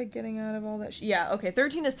key to getting out of all that? Yeah. Okay.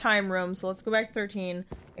 13 is time room, so let's go back to 13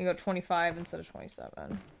 and go 25 instead of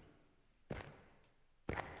 27.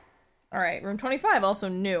 All right. Room 25 also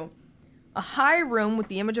new. A high room with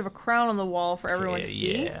the image of a crown on the wall for everyone to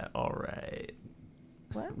see. Yeah. All right.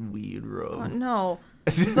 What? Weird room. Oh, no.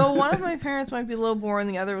 Though one of my parents might be lowborn,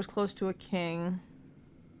 the other was close to a king.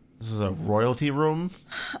 This is a royalty room?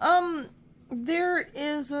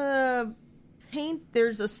 There's a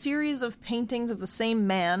series of paintings of the same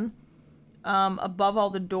man above all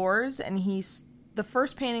the doors, and the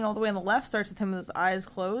first painting all the way on the left starts with him with his eyes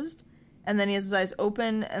closed, and then he has his eyes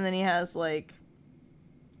open, and then he has like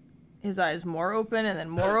his eyes more open and then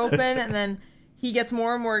more open, and then he gets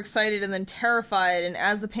more and more excited and then terrified, and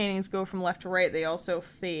as the paintings go from left to right, they also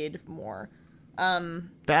fade more.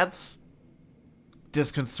 That's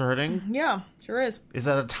disconcerting. Yeah, sure is. Is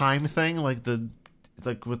that a time thing? Like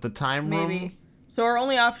with the time room? Maybe. So our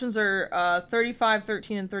only options are 35,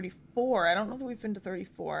 13, and 34. I don't know that we've been to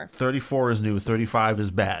 34. 34 is new. 35 is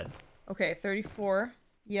bad. Okay, 34.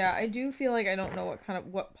 Yeah, I do feel like I don't know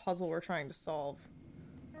what puzzle we're trying to solve.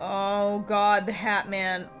 Oh god, the Hat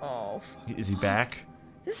Man. Oh, fuck. Is he back?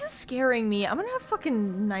 This is scaring me. I'm gonna have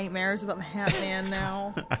fucking nightmares about the Hat Man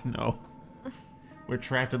now. I know. We're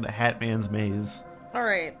trapped in the Hat Man's maze.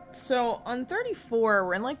 Alright, so on 34,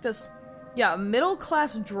 we're in like this,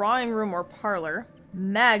 middle-class drawing room or parlor.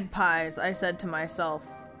 Magpies, I said to myself.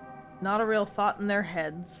 Not a real thought in their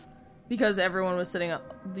heads. Because everyone was sitting on,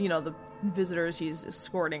 the visitors he's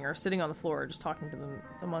escorting are sitting on the floor just talking to them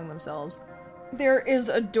among themselves. There is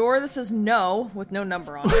a door that says no, with no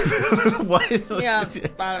number on it. What? Yeah, I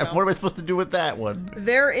don't know. What am I supposed to do with that one?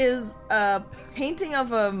 There is a painting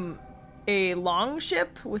of a long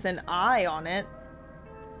ship with an eye on it.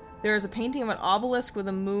 There is a painting of an obelisk with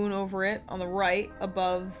a moon over it on the right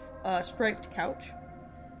above a striped couch.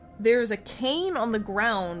 There's a cane on the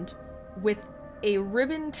ground with a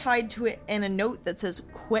ribbon tied to it and a note that says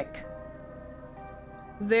quick.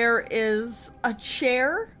 There is a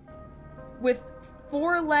chair with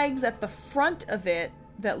 4 legs at the front of it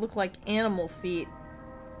that look like animal feet.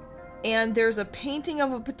 And there's a painting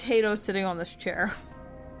of a potato sitting on this chair.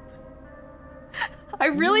 I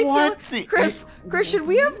really feel... Chris, should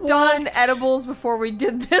we have done edibles before we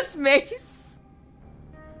did this, Mace?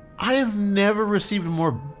 I have never received a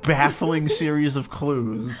more baffling series of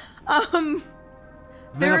clues.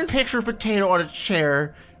 There's a picture of potato on a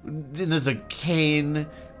chair, and there's a cane,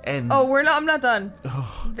 and... Oh, I'm not done.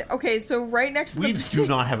 Okay, so right next to we do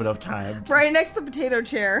not have enough time. Right next to the potato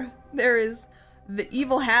chair, there is the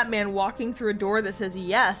evil hat man walking through a door that says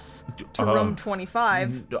yes to room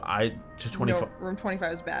 25. To 25. No, room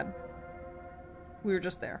 25 is bad. We were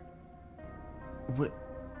just there. What?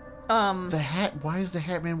 Why is the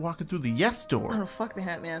hat man walking through the yes door? Oh, fuck the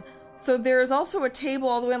hat man. So there's also a table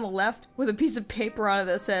all the way on the left with a piece of paper on it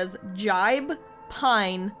that says jibe,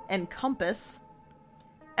 pine, and compass.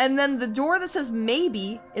 And then the door that says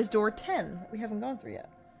maybe is door 10 that we haven't gone through yet.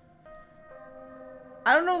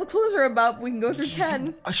 I don't know what the clues are about, but we can go through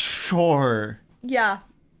 10. Sure. Yeah.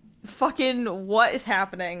 Fucking what is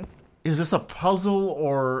happening? Is this a puzzle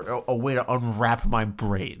or a way to unwrap my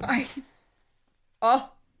brain?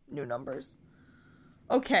 New numbers.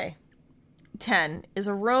 Okay. 10 is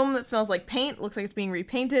a room that smells like paint, looks like it's being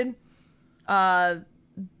repainted.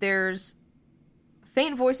 There's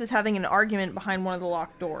faint voices having an argument behind one of the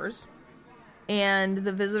locked doors. And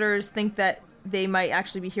the visitors think that they might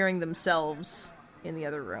actually be hearing themselves in the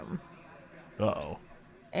other room. Uh-oh.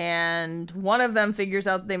 And one of them figures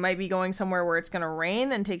out they might be going somewhere where it's going to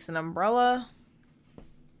rain and takes an umbrella.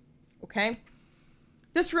 Okay.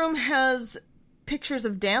 This room has pictures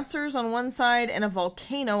of dancers on one side and a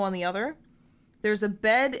volcano on the other. There's a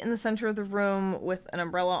bed in the center of the room with an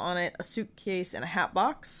umbrella on it, a suitcase, and a hat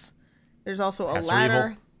box. There's also a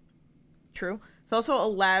ladder. True. There's also a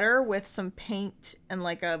ladder with some paint and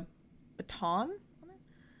like a baton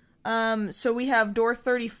on it. So we have door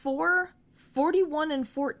 34, 41, and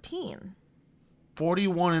 14.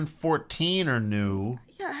 41 and 14 are new.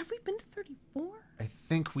 Yeah, have we been to 34? I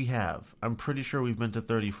think we have. I'm pretty sure we've been to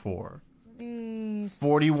 34.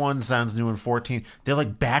 41 sounds new, and 14. They're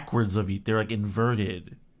like backwards of each. They're like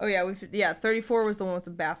inverted. Oh yeah, 34 was the one with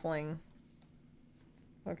the baffling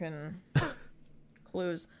fucking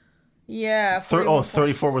clues. Yeah.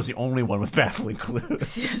 34 was the only one with baffling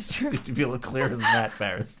clues. Yeah, it's true. You'd be a little clearer than that,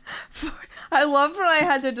 Ferris. I loved when I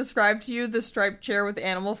had to describe to you the striped chair with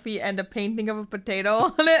animal feet and a painting of a potato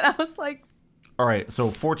on it. I was like... Alright, so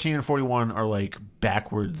 14 and 41 are like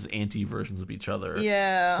backwards anti-versions of each other.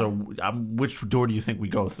 Yeah. So which door do you think we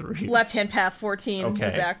go through here? Left-hand path, 14.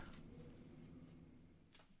 Okay. Back.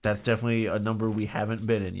 That's definitely a number we haven't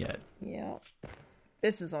been in yet. Yeah.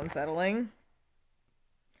 This is unsettling.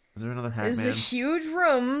 Is there another hat This man? is a huge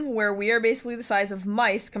room where we are basically the size of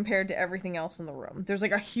mice compared to everything else in the room. There's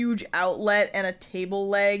like a huge outlet and a table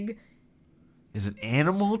leg. Is it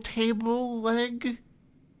animal table leg?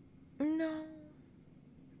 No.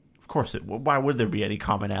 Of course it would. Why would there be any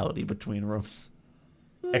commonality between rooms?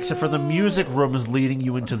 Except for the music room is leading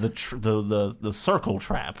you into the circle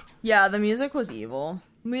trap. Yeah, the music was evil.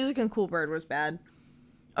 Music in Cool Bird was bad.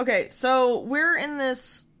 Okay, so we're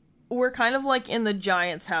kind of like in the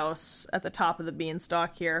giant's house at the top of the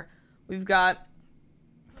beanstalk here.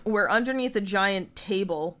 We're underneath a giant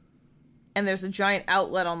table, and there's a giant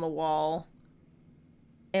outlet on the wall,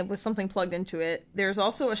 and with something plugged into it. There's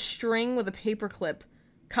also a string with a paperclip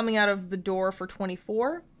coming out of the door for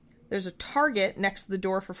 24. There's a target next to the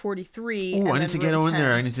door for 43. Ooh, I need to get in 10.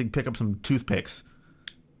 there. I need to pick up some toothpicks.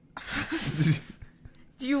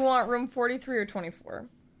 Do you want room 43 or 24?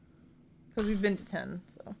 Because we've been to 10,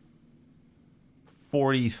 so.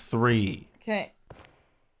 43. Okay.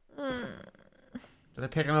 Did I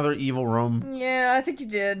pick another evil room? Yeah, I think you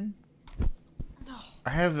did.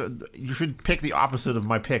 You should pick the opposite of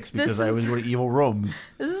my picks because I always go to evil rooms.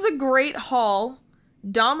 This is a great hall,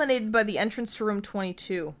 dominated by the entrance to room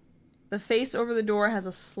 22. The face over the door has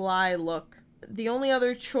a sly look. The only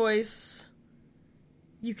other choice,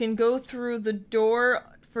 you can go through the door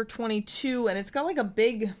for 22, and it's got like a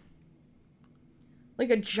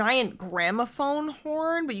giant gramophone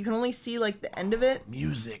horn, but you can only see like the end of it.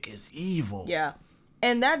 Music is evil. Yeah.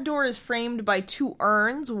 And that door is framed by 2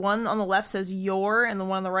 urns. One on the left says your, and the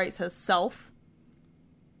one on the right says self.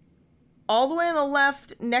 All the way on the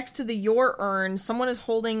left, next to the your urn, someone is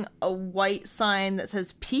holding a white sign that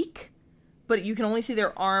says peek. but you can only see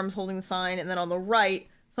their arms holding the sign, and then on the right,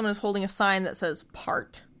 someone is holding a sign that says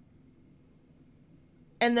part.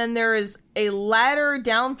 And then there is a ladder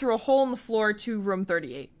down through a hole in the floor to room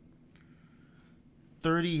 38.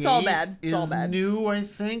 38 It's all bad. It's is all bad. new, I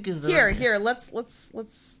think. Is there... Here, let's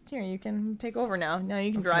here, you can take over now. Now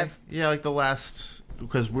you can drive. Yeah, like the last,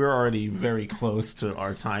 because we're already very close to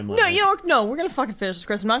our time limit. No, you know what? No, we're gonna fucking finish this,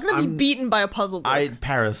 Chris. I'm not gonna be beaten by a puzzle book.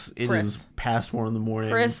 Paris, it Chris. is past 1 in the morning.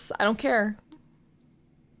 Chris, I don't care.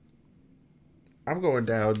 I'm going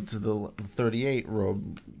down to the 38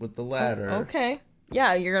 room with the ladder. Okay.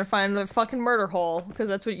 Yeah, you're gonna find another fucking murder hole, because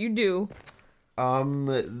that's what you do.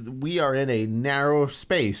 We are in a narrow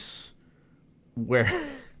space where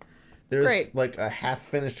there's Great. like a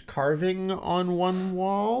half-finished carving on one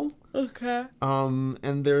wall. Okay.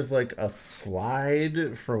 And there's like a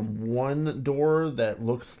slide from one door that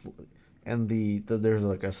looks, and there's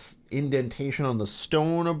like a indentation on the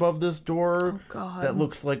stone above this door God. that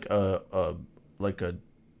looks like a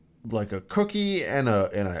cookie and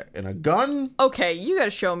a gun. Okay, you gotta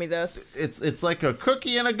show me this. It's like a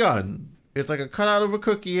cookie and a gun. It's like a cutout of a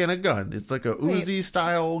cookie and a gun. It's like a Wait. Uzi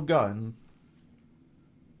style gun.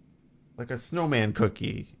 Like a snowman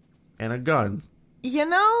cookie and a gun. You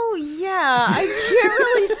know, yeah, I can't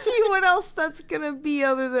really see what else that's gonna be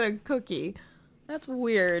other than a cookie. That's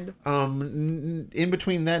weird. In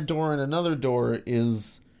between that door and another door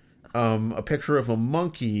is a picture of a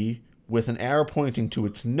monkey with an arrow pointing to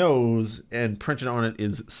its nose, and printed on it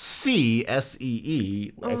is C,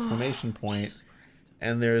 S-E-E, exclamation point.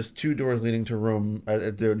 And there's 2 doors leading to room...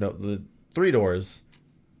 the 3 doors.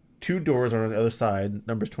 2 doors are on the other side,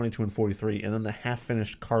 numbers 22 and 43, and then the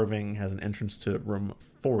half-finished carving has an entrance to room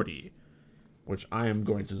 40, which I am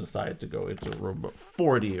going to decide to go into room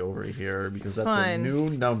 40 over here, because that's fine. a new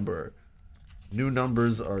number. New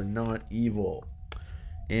numbers are not evil.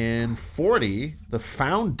 And 40, the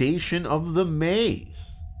foundation of the maze.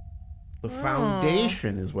 The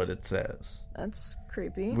foundation is what it says. That's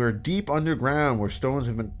creepy. We're deep underground where stones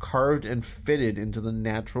have been carved and fitted into the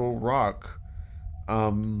natural rock.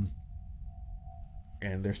 And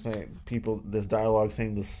they're saying, there's dialogue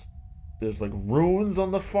saying this, there's like runes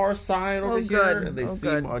on the far side over here, good. and they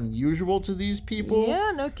seem unusual to these people.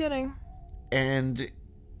 Yeah, no kidding. And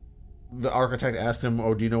the architect asked him,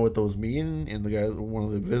 "Oh, do you know what those mean?" And the guy, one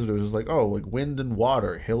of the visitors, is like, "Oh, like wind and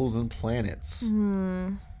water, hills and planets."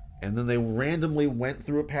 And then they randomly went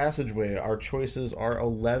through a passageway. Our choices are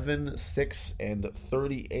 11, 6, and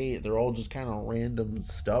 38. They're all just kind of random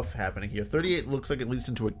stuff happening here. 38 looks like it leads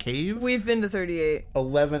into a cave. We've been to 38.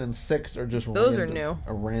 11 and 6 are just Those are new.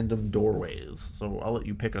 Random doorways. So I'll let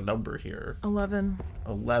you pick a number here. 11.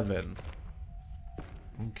 11.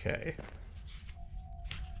 Okay.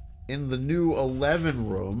 In the new 11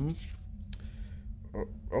 room...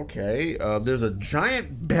 Okay, there's a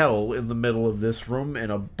giant bell in the middle of this room and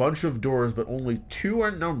a bunch of doors, but only 2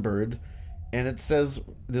 are numbered. And it says,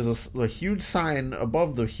 there's a huge sign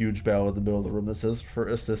above the huge bell in the middle of the room that says, "For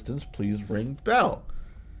assistance, please ring bell."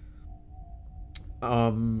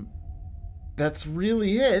 That's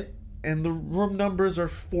really it. And the room numbers are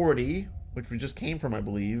 40, which we just came from, I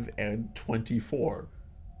believe, and 24.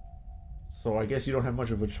 So I guess you don't have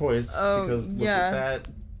much of a choice, because look at that.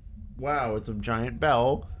 Wow, it's a giant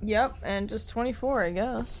bell. Yep, and just 24, I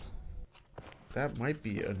guess. That might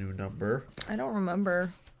be a new number. I don't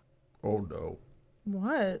remember. Oh no.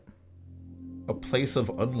 What? A place of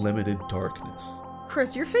unlimited darkness.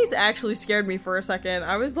 Chris, your face actually scared me for a second.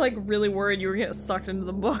 I was like really worried you were getting sucked into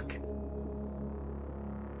the book.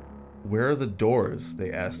 Where are the doors?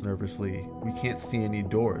 They asked nervously. We can't see any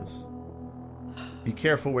doors. Be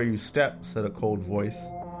careful where you step, said a cold voice.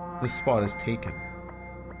 This spot is taken.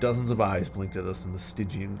 Dozens of eyes blinked at us in the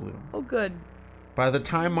Stygian gloom. Oh, good. By the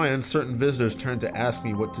time my uncertain visitors turned to ask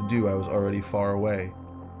me what to do, I was already far away.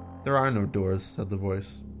 There are no doors, said the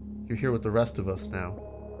voice. You're here with the rest of us now.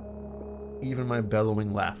 Even my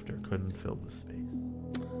bellowing laughter couldn't fill the space.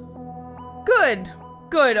 Good.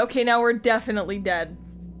 Good. Okay, now we're definitely dead.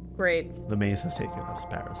 Great. The maze has taken us,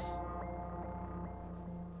 Paris.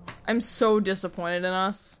 I'm so disappointed in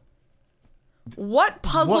us. What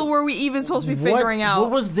puzzle were we even supposed to be figuring out?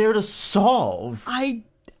 What was there to solve? I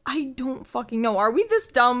don't fucking know. Are we this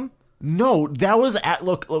dumb? No, that was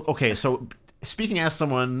look, okay, so speaking as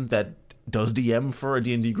someone that does DM for a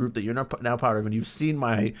D&D group that you're now part of, and you've seen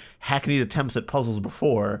my hackneyed attempts at puzzles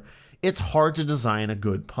before, it's hard to design a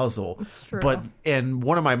good puzzle. It's true. And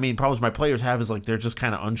one of my main problems my players have is like they're just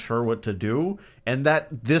kind of unsure what to do, and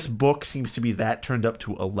that this book seems to be that turned up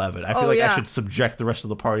to 11. I feel I should subject the rest of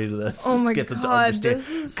the party to this. Oh my to get them God, to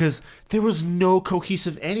understand, because there was no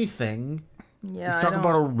cohesive anything. Yeah, He's talking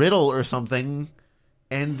about a riddle or something,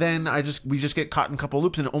 and then we just get caught in a couple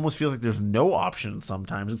loops, and it almost feels like there's no option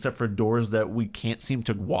sometimes, except for doors that we can't seem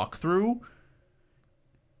to walk through.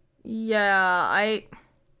 Yeah,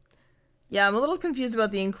 I'm a little confused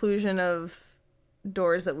about the inclusion of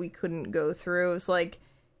doors that we couldn't go through. It's like,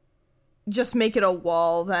 just make it a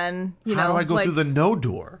wall then, How do I go like, through the no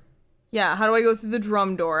door? Yeah, how do I go through the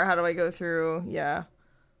drum door? How do I go through,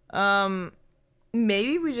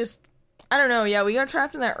 maybe we just, I don't know, we got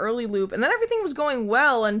trapped in that early loop, and then everything was going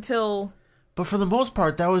well until... But for the most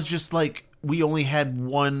part, that was just like, we only had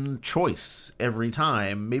one choice every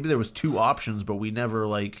time. Maybe there was two options, but we never,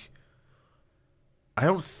 like... I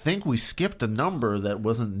don't think we skipped a number that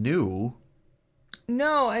wasn't new.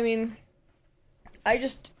 No, I mean, I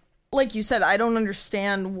just, like you said, I don't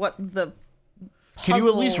understand what the puzzle... Can you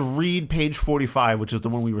at least read page 45, which is the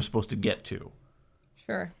one we were supposed to get to?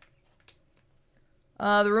 Sure.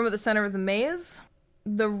 The room at the center of the maze.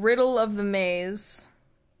 The riddle of the maze.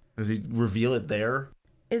 Does he reveal it there?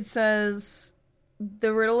 It says,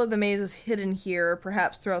 the riddle of the maze is hidden here,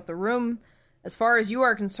 perhaps throughout the room. As far as you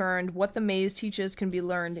are concerned, what the maze teaches can be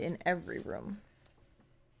learned in every room.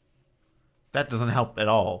 That doesn't help at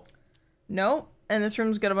all. No, and this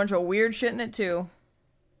room's got a bunch of weird shit in it too.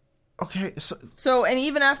 Okay, So, and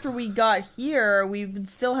even after we got here, we would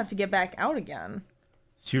still have to get back out again.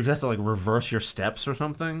 So you'd have to, like, reverse your steps or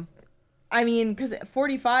something? I mean, because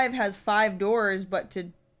 45 has 5 doors, but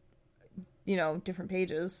to, different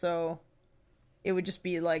pages, so it would just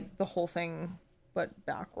be, like, the whole thing, but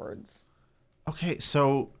backwards. Okay,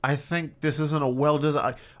 so I think this isn't a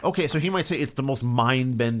well-designed... Okay, so he might say it's the most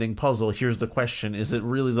mind-bending puzzle. Here's the question. Is it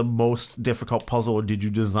really the most difficult puzzle, or did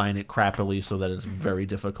you design it crappily so that it's very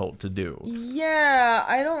difficult to do? Yeah,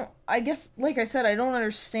 I guess, like I said, I don't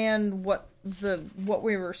understand what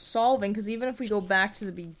we were solving, because even if we go back to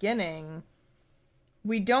the beginning,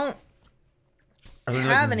 we don't Are there,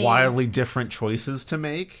 have like, any... wildly different choices to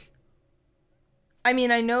make? I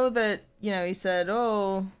mean, I know that, he said,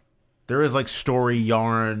 oh... There is, like, story,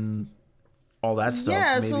 yarn, all that stuff.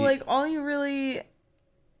 Yeah, maybe. so, like, all you really...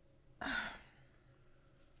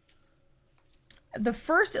 The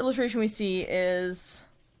first illustration we see is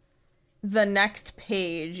the next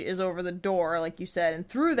page is over the door, like you said, and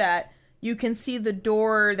through that, you can see the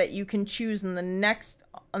door that you can choose on the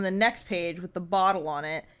next page with the bottle on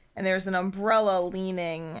it, and there's an umbrella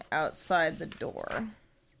leaning outside the door.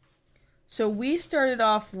 So we started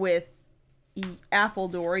off with apple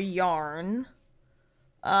door yarn.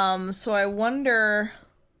 So I wonder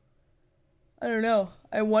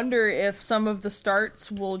if some of the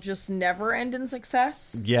starts will just never end in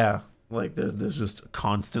success. Yeah, like there's just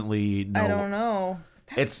constantly no... I don't know.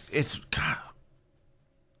 It's God.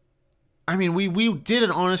 I mean, we did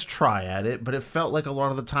an honest try at it, but it felt like a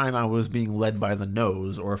lot of the time I was being led by the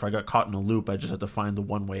nose, or if I got caught in a loop, I just had to find the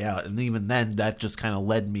one way out, and even then, that just kind of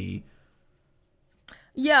led me.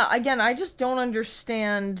 Yeah, again, I just don't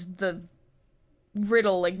understand the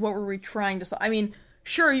riddle. Like, what were we trying to solve? I mean,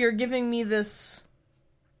 sure, you're giving me this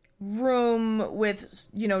room with,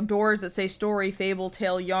 doors that say story, fable,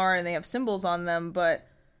 tale, yarn, and they have symbols on them, but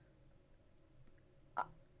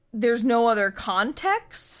there's no other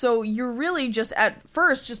context, so you're really just, at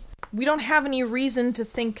first, we don't have any reason to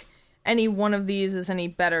think any one of these is any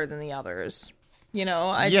better than the others. I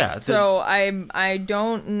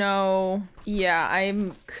don't know. Yeah,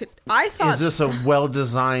 I thought... Is this a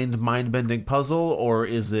well-designed, mind-bending puzzle, or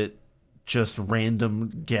is it just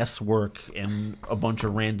random guesswork and a bunch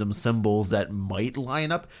of random symbols that might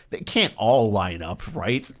line up? They can't all line up,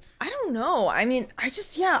 right? I don't know. I mean,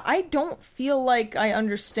 I don't feel like I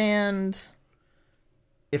understand...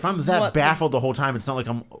 If I'm that baffled the whole time, it's not like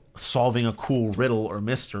I'm solving a cool riddle or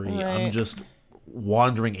mystery. Right. I'm just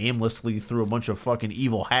wandering aimlessly through a bunch of fucking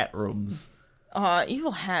evil hat rooms.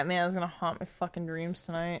 Evil Hat Man is gonna haunt my fucking dreams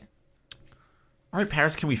tonight. Alright,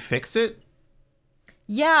 Paris, can we fix it?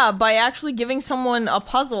 Yeah, by actually giving someone a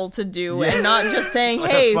puzzle to do and not just saying,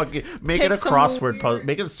 hey, make it a crossword puzzle.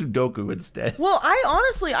 Make it a Sudoku instead. Well,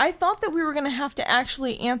 I thought that we were gonna have to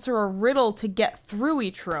actually answer a riddle to get through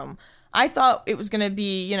each room. I thought it was gonna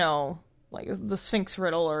be, like the Sphinx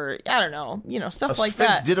riddle, or I don't know, stuff like that.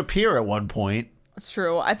 Sphinx did appear at one point. It's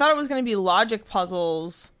true. I thought it was going to be logic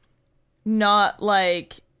puzzles, not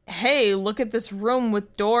like, hey, look at this room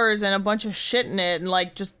with doors and a bunch of shit in it, and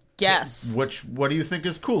like just guess. What do you think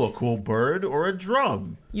is cool? A cool bird or a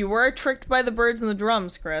drum? You were tricked by the birds and the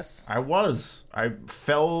drums, Chris. I was. I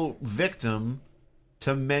fell victim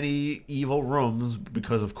to many evil rooms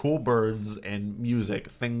because of cool birds and music,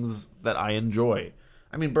 things that I enjoy.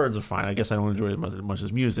 I mean, birds are fine. I guess I don't enjoy it as much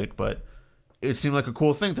as music, but it seemed like a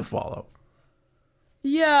cool thing to follow.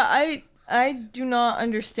 Yeah, I do not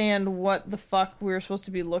understand what the fuck we're supposed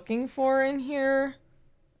to be looking for in here.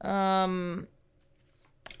 I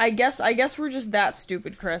guess we're just that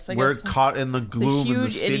stupid, Chris. We're caught in the gloom and the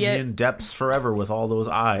huge Stygian idiot. depths forever with all those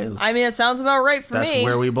eyes. I mean, it sounds about right for That's me.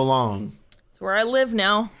 where we belong. It's where I live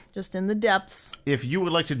now, just in the depths. If you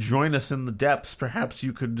would like to join us in the depths, perhaps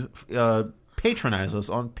you could patronize us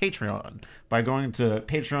on Patreon by going to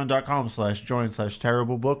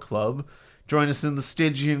patreon.com/join/terriblebookclub. Join us in the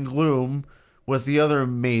Stygian gloom with the other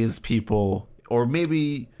maze people. Or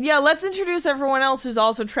maybe... Yeah, let's introduce everyone else who's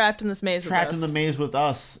also trapped in this maze with us. Trapped in the maze with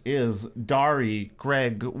us is Dari,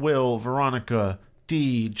 Greg, Will, Veronica,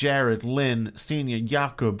 Dee, Jared, Lynn, Senior,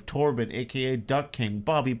 Jakob, Torben, a.k.a. Duck King,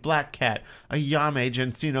 Bobby, Black Cat, Ayame,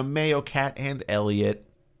 Jensina, Mayo Cat, and Elliot.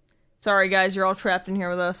 Sorry, guys, you're all trapped in here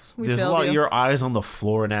with us. We There's a failed lot you. of your eyes on the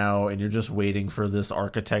floor now, and you're just waiting for this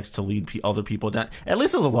architect to lead other people down. At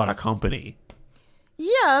least there's a lot of company.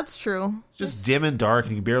 Yeah, that's true. It's just dim and dark,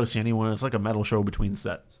 and you can barely see anyone. It's like a metal show between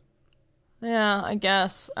sets. Yeah, I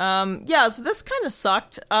guess. Yeah, so this kind of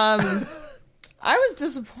sucked. I was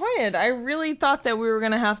disappointed. I really thought that we were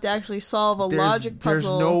going to have to actually solve a logic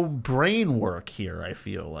puzzle. There's no brain work here, I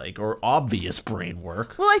feel like, or obvious brain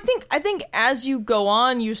work. Well, I think as you go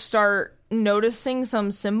on, you start noticing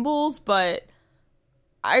some symbols, but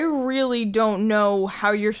I really don't know how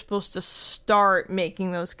you're supposed to start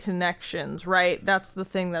making those connections, right? That's the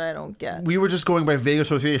thing that I don't get. We were just going by vague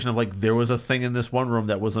association of, like, there was a thing in this one room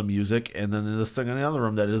that was a music, and then there's this thing in the other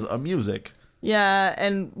room that is a music. Yeah,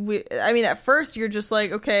 and at first you're just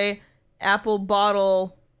like, okay, apple,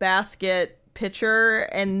 bottle, basket, pitcher,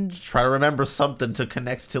 and... Try to remember something to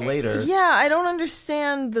connect to later. Yeah, I don't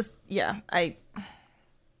understand this. Yeah,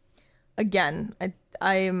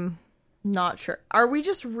 I'm not sure. Are we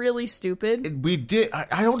just really stupid? We did.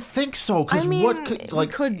 I don't think so. I mean, what could, like,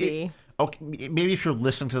 it could be. Okay, maybe if you're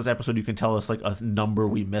listening to this episode, you can tell us like a number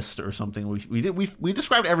we missed or something. We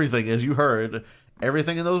described everything as you heard,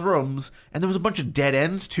 everything in those rooms, and there was a bunch of dead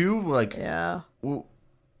ends too. Like, Yeah.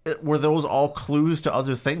 were those all clues to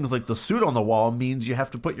other things? Like the suit on the wall means you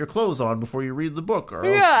have to put your clothes on before you read the book, or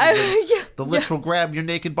else the lich will grab your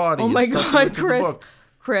naked body. Oh my and suck you god, into the book.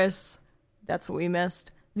 Chris, that's what we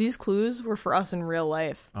missed. These clues were for us in real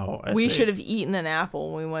life. Oh, we see. should have eaten an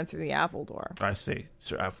apple when we went through the apple door. I see.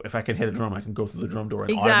 So if I could hit a drum, I can go through the drum door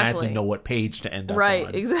and Exactly. automatically know what page to end up on.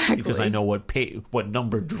 Right, exactly. Because I know what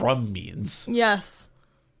number drum means. Yes.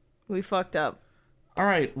 We fucked up. All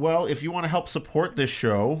right. Well, if you want to help support this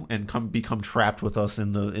show and become trapped with us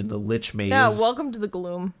in the lich maze, Yeah, welcome to the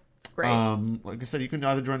gloom. It's great. like I said, you can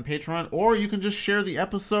either join Patreon or you can just share the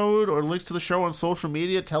episode or links to the show on social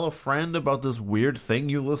media. Tell a friend about this weird thing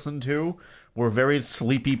you listen to, where very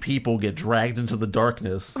sleepy people get dragged into the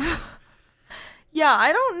darkness. Yeah,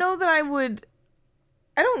 I don't know that I would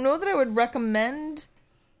recommend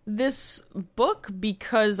this book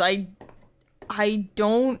because I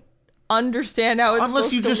don't understand how it's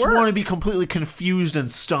Unless you supposed just to work. want to be completely confused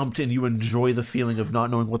and stumped, and you enjoy the feeling of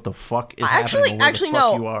not knowing what the fuck is happening. Or where Actually, the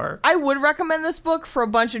fuck no. you are. I would recommend this book for a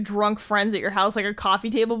bunch of drunk friends at your house, like a coffee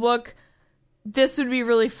table book. This would be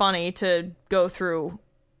really funny to go through.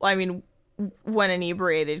 I mean, when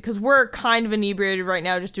inebriated, because we're kind of inebriated right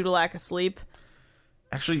now just due to lack of sleep.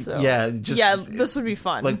 Actually, So, yeah, this would be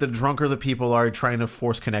fun. Like the drunker the people are trying to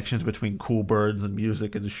force connections between cool birds and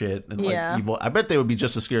music and shit, and like Yeah. evil. I bet they would be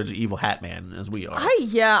just as scared of Evil Hat Man as we are.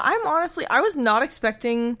 I was not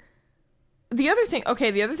expecting. The other thing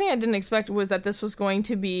I didn't expect was that this was going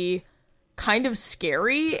to be kind of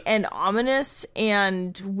scary and ominous,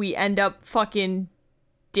 and we end up fucking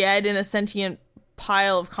dead in a sentient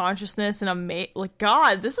pile of consciousness, and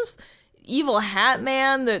God, this is Evil Hat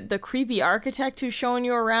Man, the creepy architect who's showing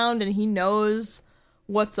you around, and he knows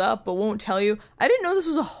what's up but won't tell you. I didn't know this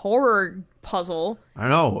was a horror puzzle. I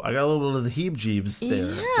know. I got a little bit of the heebs-jeebs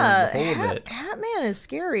there. Yeah, the whole of it. Hat Man is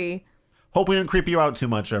scary. Hope we didn't creep you out too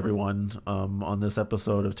much, everyone, on this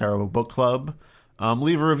episode of Terrible Book Club.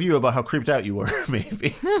 Leave a review about how creeped out you were,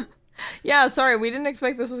 maybe. Yeah, sorry, we didn't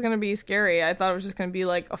expect this was going to be scary. I thought it was just going to be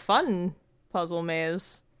like a fun puzzle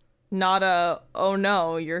maze. Not a, oh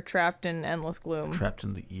no, you're trapped in endless gloom. Trapped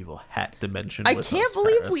in the Evil Hat dimension. I with can't us,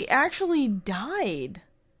 believe Paris. we actually died.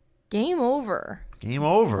 Game over. Game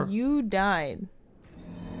over. You died.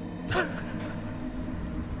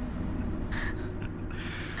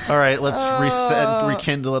 All right, let's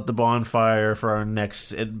rekindle at the bonfire for our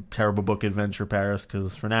next Terrible Book adventure, Paris,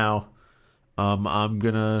 because for now, I'm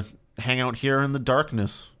going to hang out here in the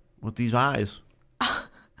darkness with these eyes. For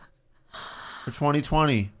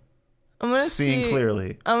 2020. I'm gonna Seeing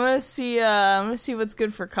clearly. I'm gonna see what's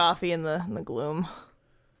good for coffee in the gloom.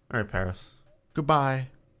 All right, Paris. Goodbye.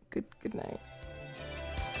 Good night.